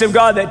grace of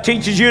God that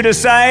teaches you to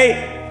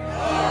say,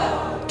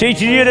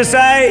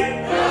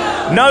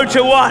 no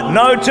to what?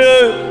 No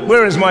to,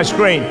 where is my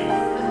screen?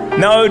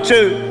 No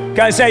to,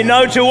 can I say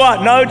no to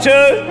what? No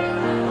to,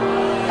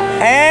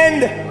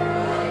 and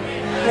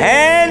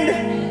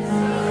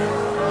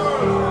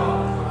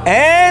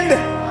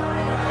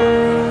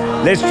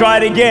let's try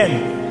it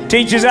again.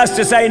 Teaches us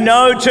to say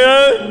no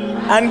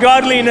to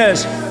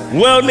ungodliness,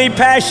 worldly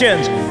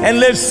passions, and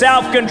live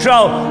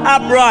self-control,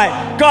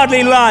 upright,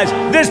 godly lives.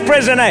 This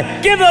present age.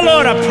 Give the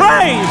Lord a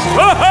praise.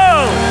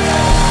 Woo-hoo!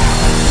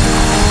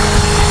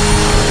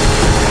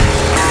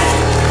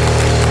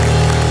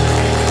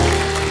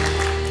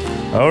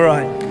 All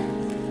right.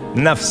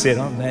 Enough said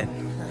on that.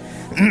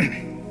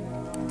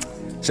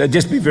 So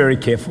just be very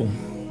careful.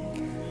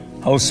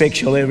 Whole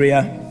sexual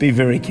area, be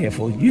very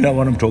careful. You know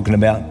what I'm talking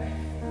about.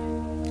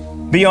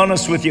 Be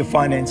honest with your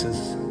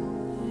finances.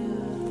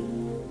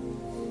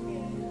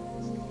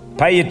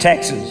 Pay your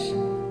taxes.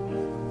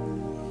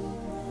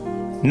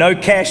 No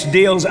cash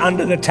deals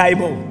under the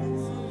table.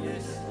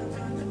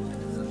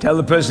 Tell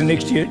the person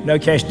next to you, no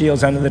cash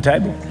deals under the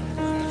table.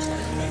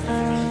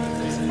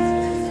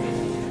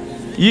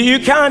 You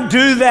can't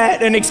do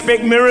that and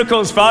expect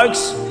miracles,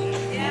 folks.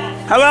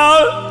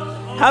 Hello?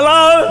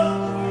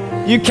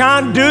 Hello? You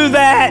can't do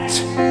that.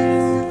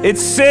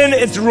 It's sin,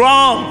 it's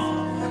wrong.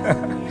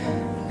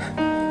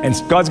 And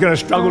God's going to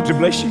struggle to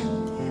bless you.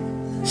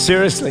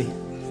 Seriously.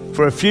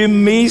 For a few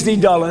measly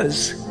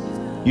dollars,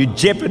 you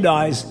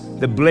jeopardize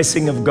the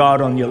blessing of God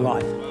on your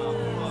life.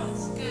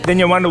 Then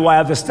you wonder why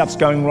other stuff's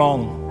going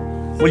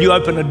wrong. Well, you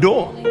open the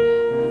door.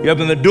 You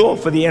open the door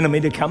for the enemy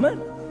to come in.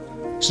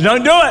 So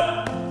don't do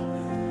it.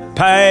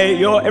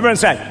 Everyone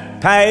say,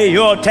 pay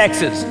your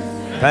taxes.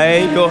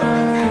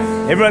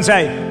 Everyone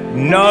say,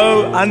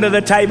 no under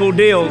the table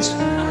deals.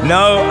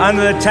 No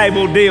under the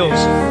table deals.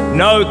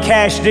 No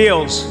cash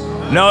deals.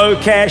 No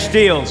cash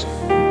deals.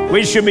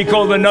 We should be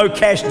called the no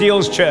cash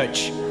deals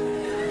church.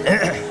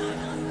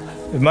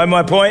 Is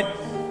my point?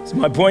 Is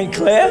my point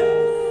clear?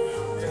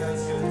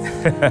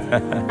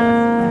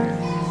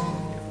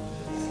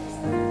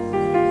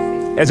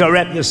 As I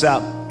wrap this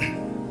up,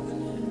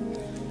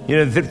 you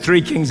know, the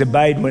three kings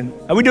obeyed when...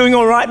 Are we doing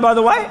all right, by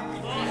the way?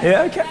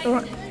 Yeah, okay, all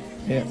right.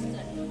 Yeah,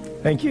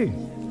 thank you.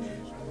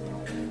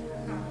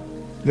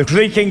 The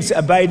three kings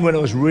obeyed when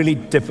it was really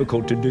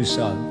difficult to do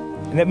so.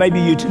 And that may be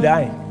you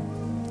today.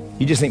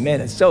 You just think, man,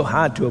 it's so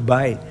hard to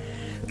obey.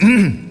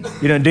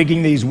 You know,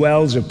 digging these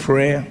wells of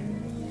prayer.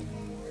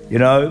 You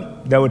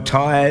know, they were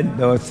tired,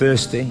 they were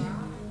thirsty.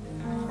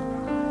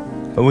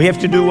 But we have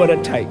to do what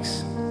it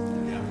takes.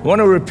 I want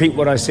to repeat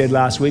what I said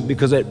last week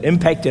because it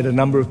impacted a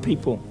number of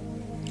people.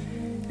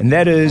 And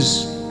that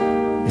is,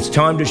 it's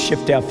time to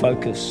shift our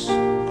focus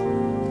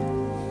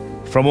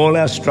from all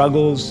our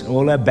struggles,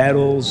 all our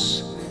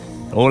battles,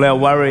 all our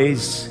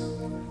worries,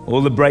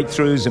 all the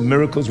breakthroughs and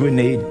miracles we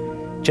need,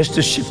 just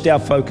to shift our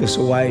focus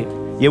away.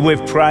 Yeah,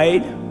 we've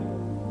prayed,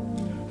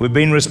 we've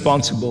been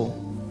responsible,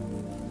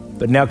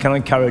 but now can I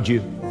encourage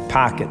you,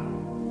 park it.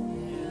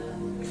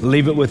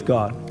 Leave it with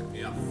God.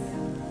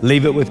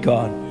 Leave it with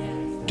God.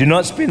 Do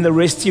not spend the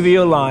rest of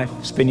your life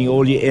spending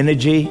all your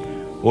energy,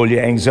 all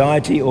your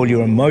anxiety, all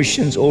your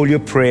emotions, all your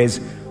prayers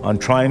on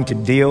trying to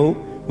deal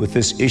with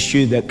this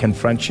issue that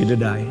confronts you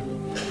today.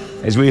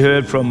 As we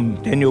heard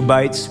from Daniel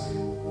Bates,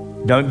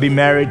 don't be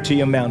married to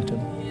your mountain.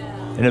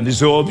 It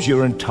absorbs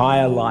your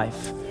entire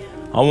life.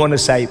 I want to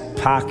say,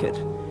 park it.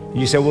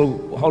 You say, well,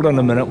 hold on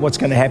a minute, what's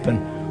going to happen?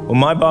 Well,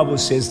 my Bible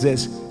says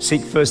this,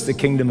 seek first the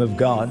kingdom of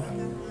God,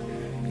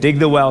 dig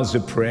the wells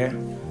of prayer,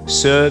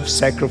 serve,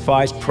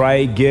 sacrifice,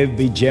 pray, give,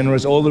 be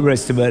generous, all the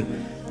rest of it.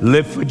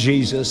 Live for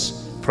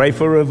Jesus, pray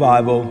for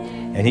revival.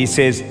 And he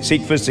says,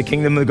 seek first the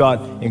kingdom of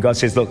God. And God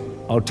says, look,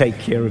 I'll take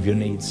care of your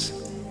needs.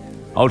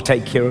 I'll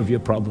take care of your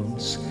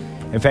problems.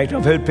 In fact,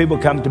 I've heard people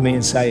come to me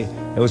and say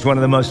it was one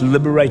of the most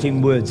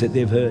liberating words that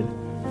they've heard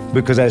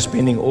because they're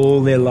spending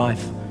all their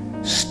life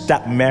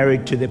stuck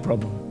married to their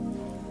problem.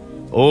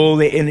 All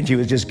their energy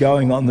was just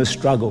going on the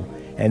struggle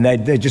and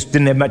they just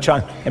didn't have much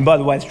time. And by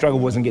the way, the struggle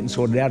wasn't getting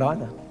sorted out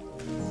either.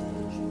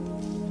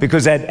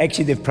 Because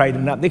they've prayed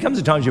enough. There comes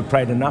a time you've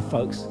prayed enough,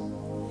 folks.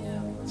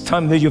 It's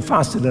time that you've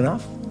fasted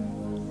enough.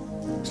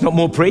 It's not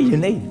more prayer you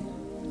need.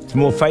 It's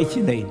more faith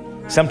you need.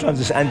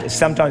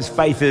 Sometimes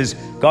faith is,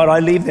 God, I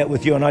leave that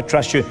with you and I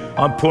trust you.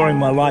 I'm pouring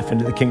my life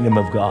into the kingdom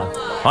of God.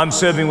 I'm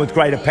serving with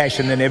greater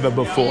passion than ever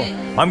before.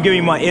 I'm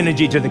giving my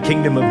energy to the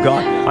kingdom of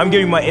God. I'm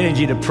giving my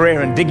energy to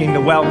prayer and digging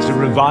the wells of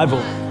revival.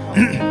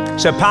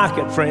 So park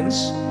it,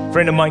 friends. A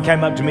friend of mine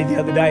came up to me the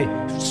other day,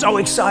 so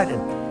excited.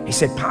 He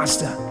said,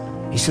 Pastor,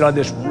 he said, I had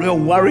this real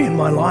worry in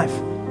my life.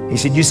 He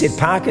said, you said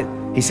park it.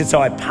 He said,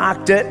 so I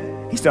parked it.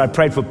 He said, I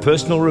prayed for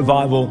personal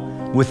revival.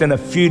 Within a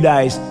few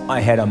days, I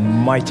had a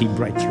mighty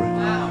breakthrough.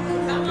 Wow.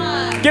 Come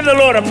on. Give the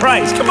Lord a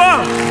praise. Come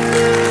on.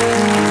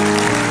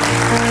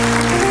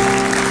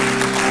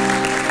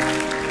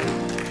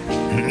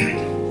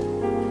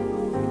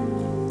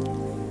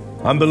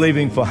 I'm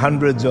believing for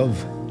hundreds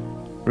of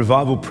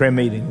revival prayer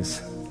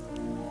meetings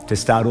to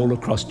start all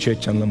across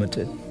Church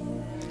Unlimited.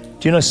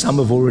 Do you know some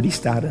have already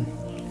started?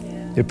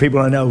 There are people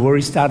I know who have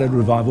already started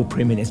revival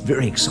prayer meetings. It's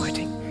very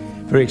exciting.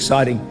 Very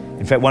exciting.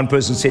 In fact, one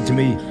person said to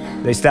me,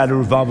 they started a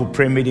revival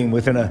prayer meeting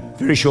within a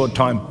very short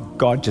time.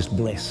 God just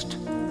blessed.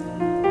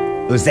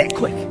 It was that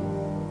quick.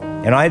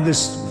 And I had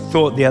this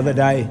thought the other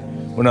day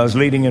when I was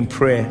leading in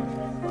prayer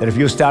that if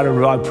you start a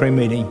revival prayer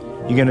meeting,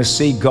 you're going to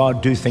see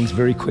God do things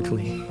very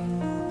quickly.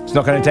 It's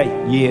not going to take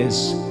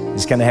years.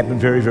 It's going to happen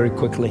very, very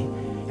quickly.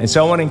 And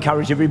so I want to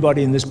encourage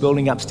everybody in this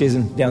building, upstairs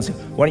and downstairs,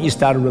 why don't you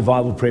start a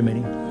revival prayer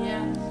meeting?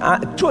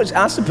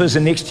 Ask the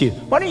person next to you,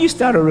 why don't you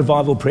start a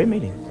revival prayer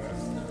meeting?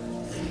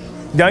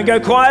 Don't go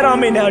quiet on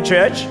me now,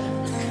 church.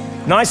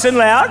 Nice and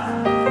loud.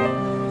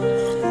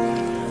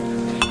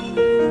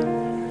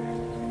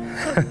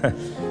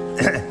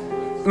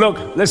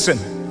 Look, listen.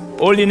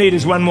 All you need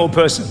is one more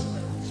person.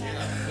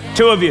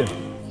 2 of you.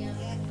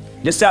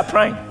 Just start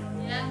praying.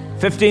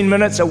 15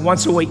 minutes or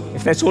once a week,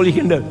 if that's all you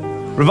can do.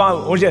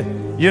 Revival. You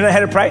don't know how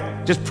to pray?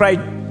 Just pray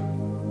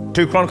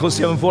 2 Chronicles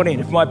 7:14.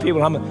 If my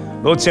people,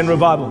 Lord, send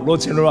revival.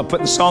 Lord, send revival.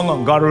 Put the song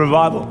on, God, a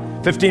revival.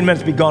 15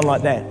 minutes, be gone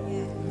like that.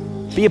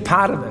 Be a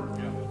part of it.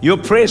 Your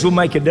prayers will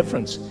make a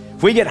difference.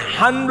 If we get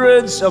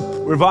hundreds of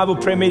revival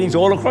prayer meetings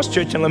all across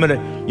Church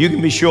Unlimited, you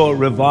can be sure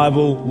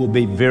revival will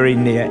be very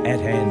near at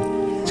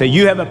hand. So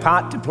you have a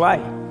part to play.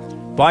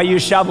 Buy your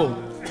shovel.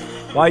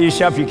 Buy your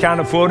shovel. If you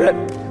can't afford it,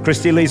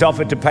 Christy Lee's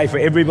offered to pay for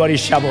everybody's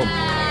shovel.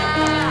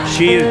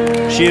 She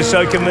is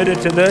so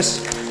committed to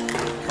this.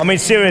 I mean,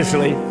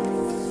 seriously,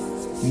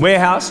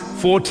 warehouse,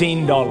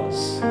 $14.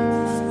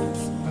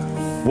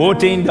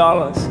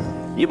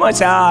 $14. You might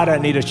say, I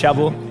don't need a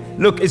shovel.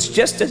 Look, it's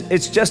just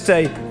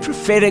a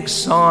prophetic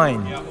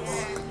sign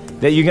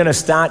that you're going to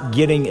start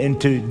getting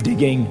into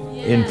digging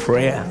in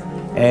prayer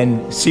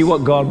and see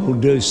what God will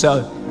do.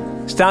 So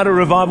start a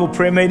revival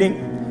prayer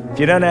meeting. If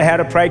you don't know how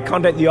to pray,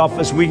 contact the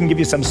office. We can give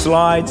you some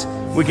slides.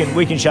 We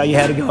can show you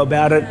how to go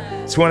about it.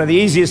 It's one of the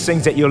easiest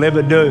things that you'll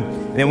ever do.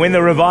 And then when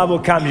the revival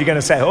comes, you're going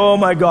to say, oh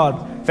my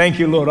God, thank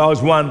you, Lord. I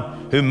was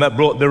one who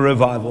brought the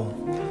revival.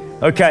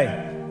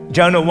 Okay,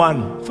 Jonah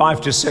 1,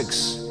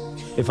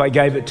 5-6. If I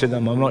gave it to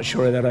them, I'm not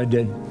sure that I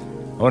did.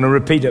 I want to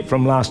repeat it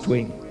from last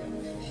week.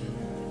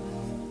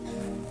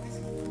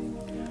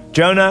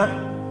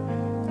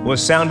 Jonah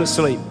was sound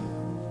asleep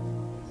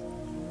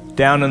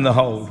down in the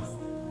hold.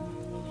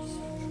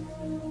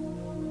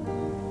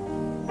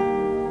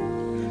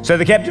 So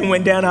the captain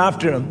went down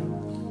after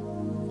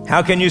him.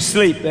 How can you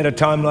sleep at a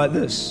time like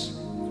this?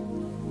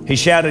 He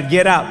shouted,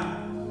 get up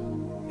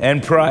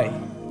and pray.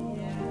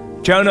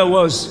 Jonah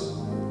was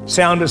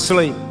sound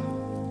asleep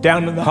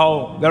down in the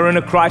hole. They're in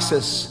a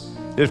crisis.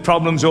 There's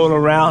problems all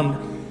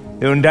around.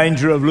 They're in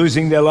danger of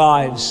losing their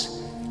lives.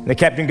 The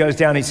captain goes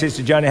down. He says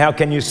to Jonah, how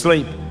can you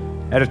sleep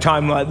at a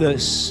time like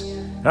this?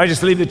 And I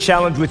just leave the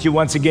challenge with you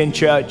once again,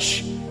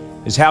 church,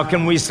 is how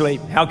can we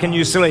sleep? How can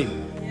you sleep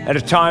at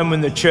a time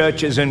when the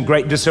church is in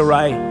great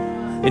disarray,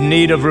 in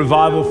need of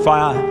revival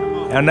fire?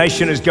 Our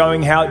nation is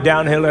going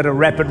downhill at a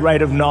rapid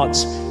rate of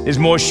knots. There's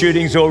more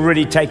shootings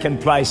already taken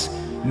place.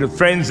 And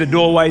friends, the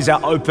doorways are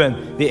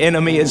open. The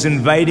enemy is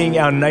invading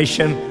our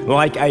nation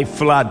like a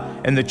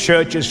flood, and the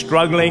church is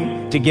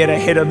struggling to get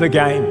ahead of the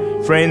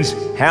game. Friends,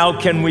 how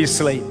can we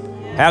sleep?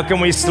 How can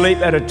we sleep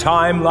at a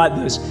time like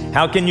this?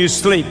 How can you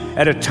sleep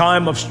at a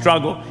time of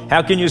struggle?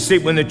 How can you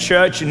sleep when the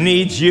church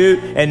needs you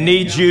and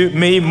needs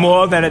me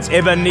more than it's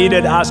ever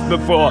needed us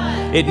before?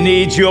 It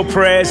needs your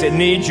prayers. It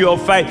needs your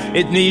faith.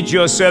 It needs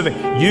your serving.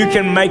 You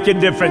can make a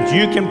difference.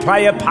 You can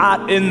play a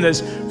part in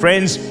this.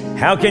 Friends,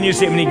 how can you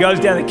sleep? When he goes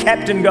down, the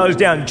captain goes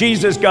down,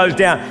 Jesus goes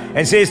down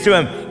and says to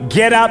him,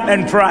 get up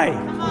and pray.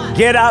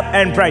 Get up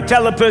and pray.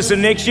 Tell the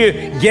person next to you,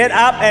 get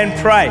up and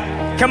pray.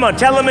 Come on,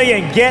 tell them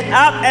again, get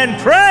up and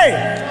pray.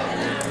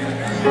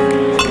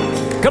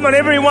 Come on,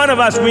 every one of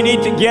us, we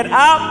need to get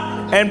up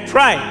and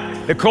pray.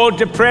 The call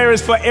to prayer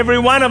is for every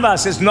one of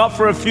us. It's not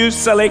for a few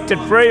selected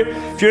prayer.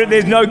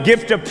 There's no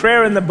gift of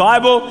prayer in the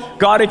Bible.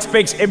 God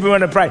expects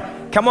everyone to pray.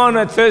 Come on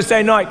a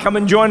Thursday night, come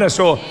and join us,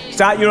 or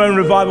start your own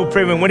revival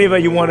prayer and whenever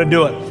you want to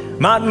do it.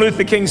 Martin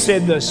Luther King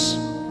said this: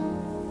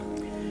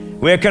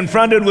 we're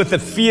confronted with the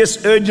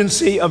fierce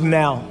urgency of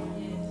now.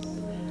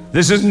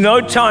 This is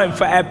no time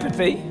for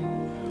apathy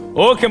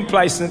or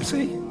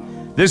complacency.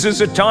 This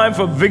is a time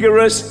for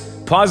vigorous,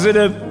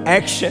 positive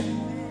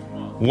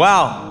action.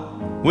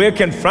 Wow, we're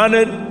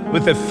confronted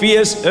with the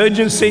fierce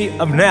urgency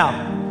of now.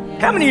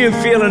 How many of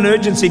you feel an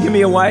urgency? Give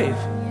me a wave.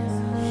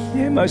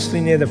 Yeah,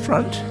 mostly near the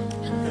front.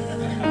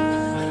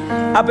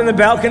 Up in the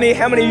balcony,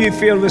 how many of you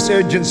feel this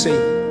urgency?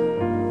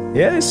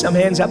 Yeah, there's some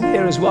hands up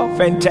there as well.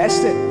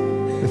 Fantastic.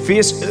 The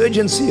fierce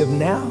urgency of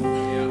now.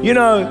 You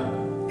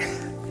know,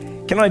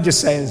 can I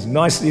just say as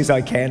nicely as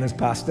I can as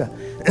pastor,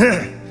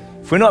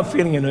 if we're not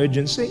feeling an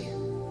urgency,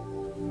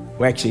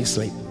 we're actually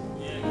asleep.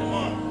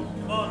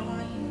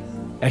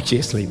 Actually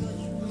asleep.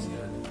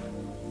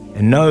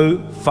 And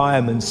no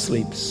fireman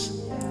sleeps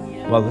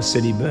while the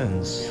city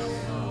burns.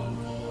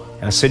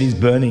 Our city's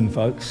burning,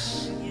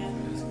 folks.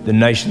 The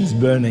nation's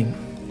burning.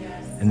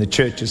 And the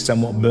church is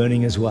somewhat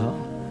burning as well.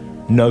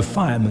 No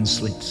fireman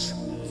sleeps.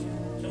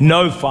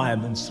 No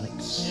fireman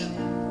sleeps.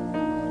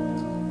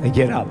 They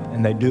get up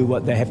and they do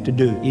what they have to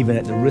do, even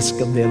at the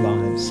risk of their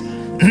lives.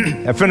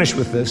 I finish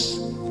with this.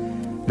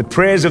 The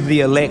prayers of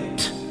the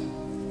elect.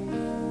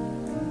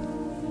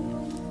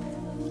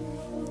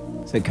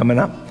 Is it coming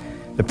up?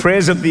 The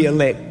prayers of the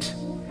elect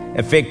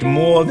affect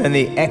more than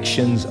the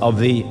actions of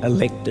the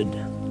elected.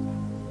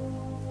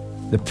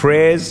 The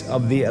prayers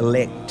of the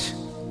elect.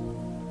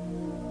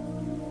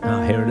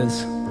 Oh, here it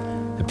is.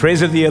 The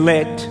prayers of the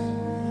elect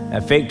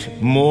affect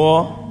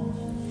more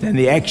than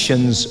the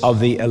actions of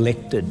the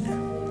elected.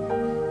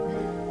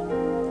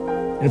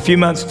 In a few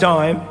months'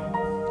 time,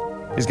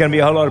 there's going to be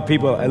a whole lot of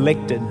people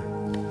elected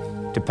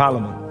to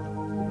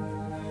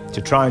Parliament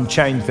to try and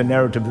change the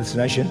narrative of this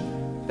nation.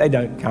 They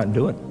can't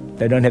do it.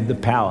 They don't have the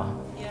power,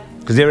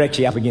 because they're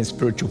actually up against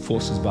spiritual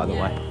forces, by the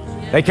way.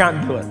 They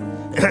can't do it.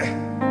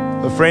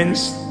 But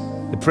friends,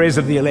 the prayers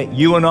of the elect,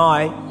 you and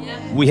I,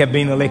 we have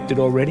been elected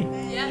already.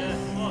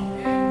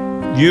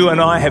 You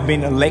and I have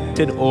been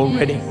elected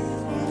already.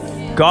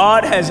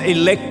 God has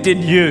elected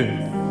you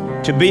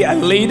to be a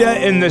leader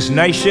in this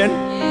nation,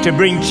 to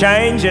bring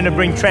change and to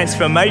bring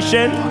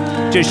transformation,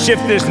 to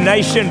shift this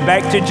nation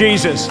back to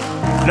Jesus.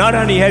 Not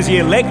only has He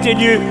elected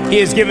you, He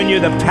has given you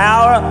the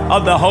power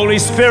of the Holy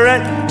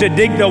Spirit to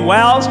dig the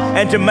wells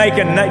and to make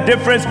a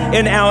difference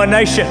in our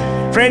nation.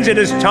 Friends, it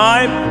is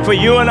time for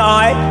you and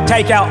I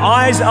take our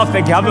eyes off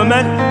the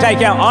government, take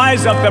our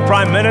eyes off the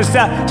Prime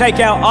Minister, take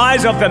our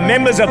eyes off the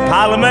members of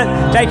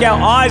Parliament, take our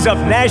eyes off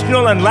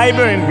National and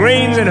Labour and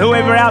Greens and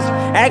whoever else,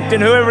 ACT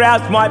and whoever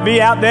else might be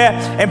out there,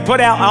 and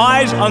put our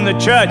eyes on the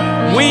church.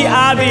 We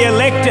are the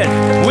elected.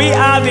 We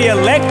are the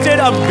elected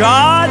of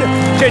God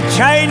to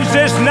change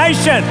this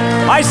nation.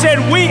 I said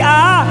we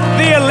are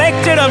the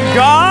elected of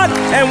God,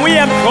 and we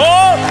are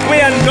called,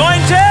 we are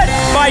anointed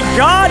by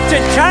God to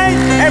change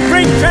and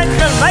bring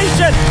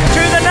transformation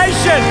to the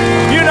nation.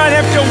 You don't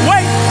have to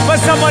wait for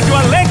someone to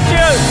elect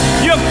you.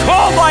 You're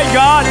called by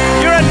God.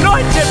 You're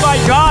anointed by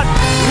God.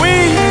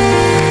 We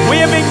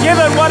have been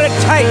given what it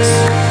takes.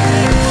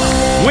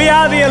 We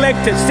are the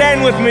elected.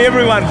 Stand with me,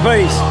 everyone,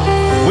 please.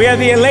 We are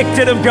the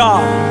elected of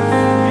God.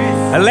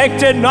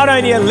 Elected, not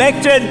only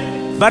elected,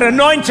 but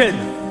anointed.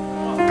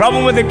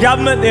 Problem with the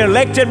government, they're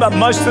elected, but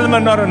most of them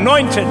are not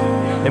anointed.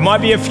 There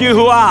might be a few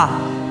who are,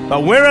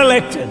 but we're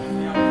elected.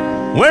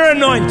 We're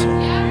anointed.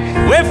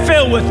 We're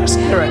filled with the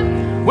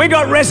Spirit. We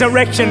got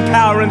resurrection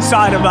power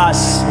inside of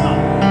us.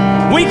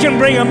 We can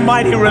bring a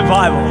mighty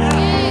revival.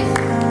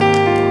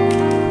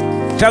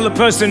 Tell the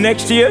person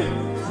next to you,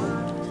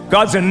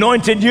 God's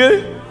anointed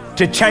you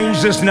to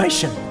change this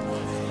nation.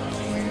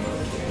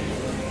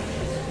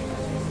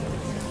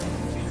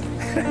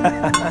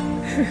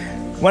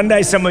 One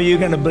day some of you are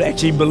going to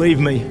actually believe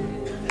me.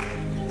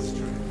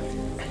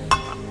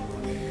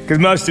 Because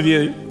most of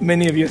you,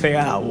 many of you think,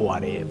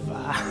 whatever.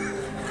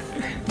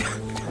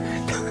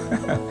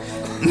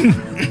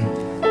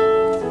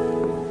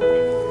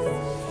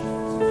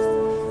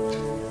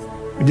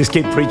 We just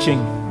keep preaching,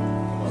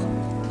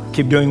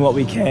 keep doing what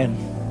we can.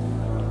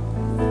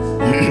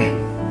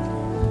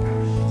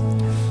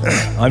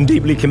 I'm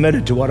deeply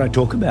committed to what I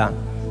talk about.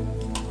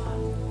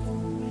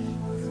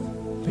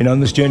 Been on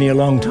this journey a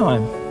long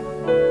time.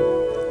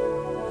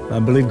 I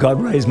believe God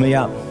raised me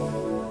up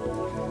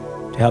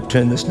to help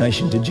turn this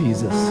nation to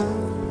Jesus.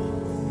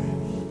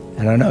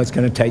 And I know it's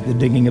going to take the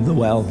digging of the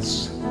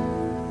wells.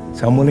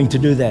 So I'm willing to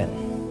do that.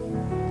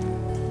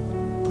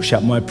 Push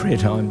up my prayer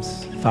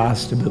times,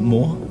 fast a bit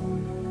more,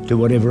 do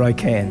whatever I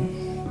can.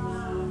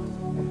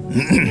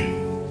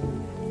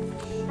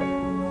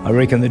 I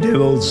reckon the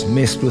devil's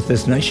messed with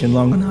this nation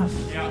long enough.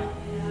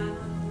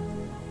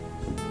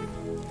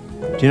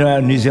 Do you know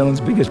New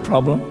Zealand's biggest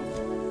problem?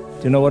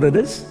 Do you know what it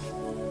is?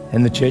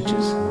 In the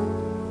churches?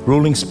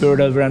 Ruling spirit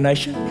over our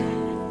nation?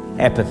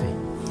 Apathy.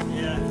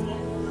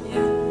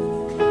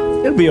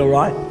 It'll be all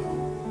right.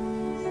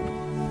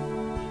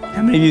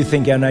 How many of you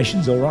think our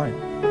nation's all right?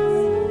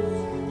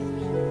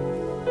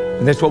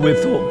 And that's what we've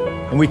thought.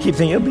 And we keep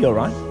thinking it'll be all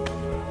right.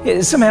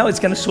 Yeah, somehow it's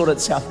going to sort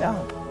itself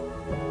out.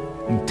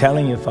 I'm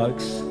telling you,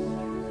 folks,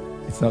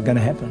 it's not going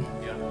to happen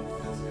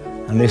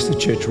unless the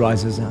church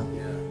rises up.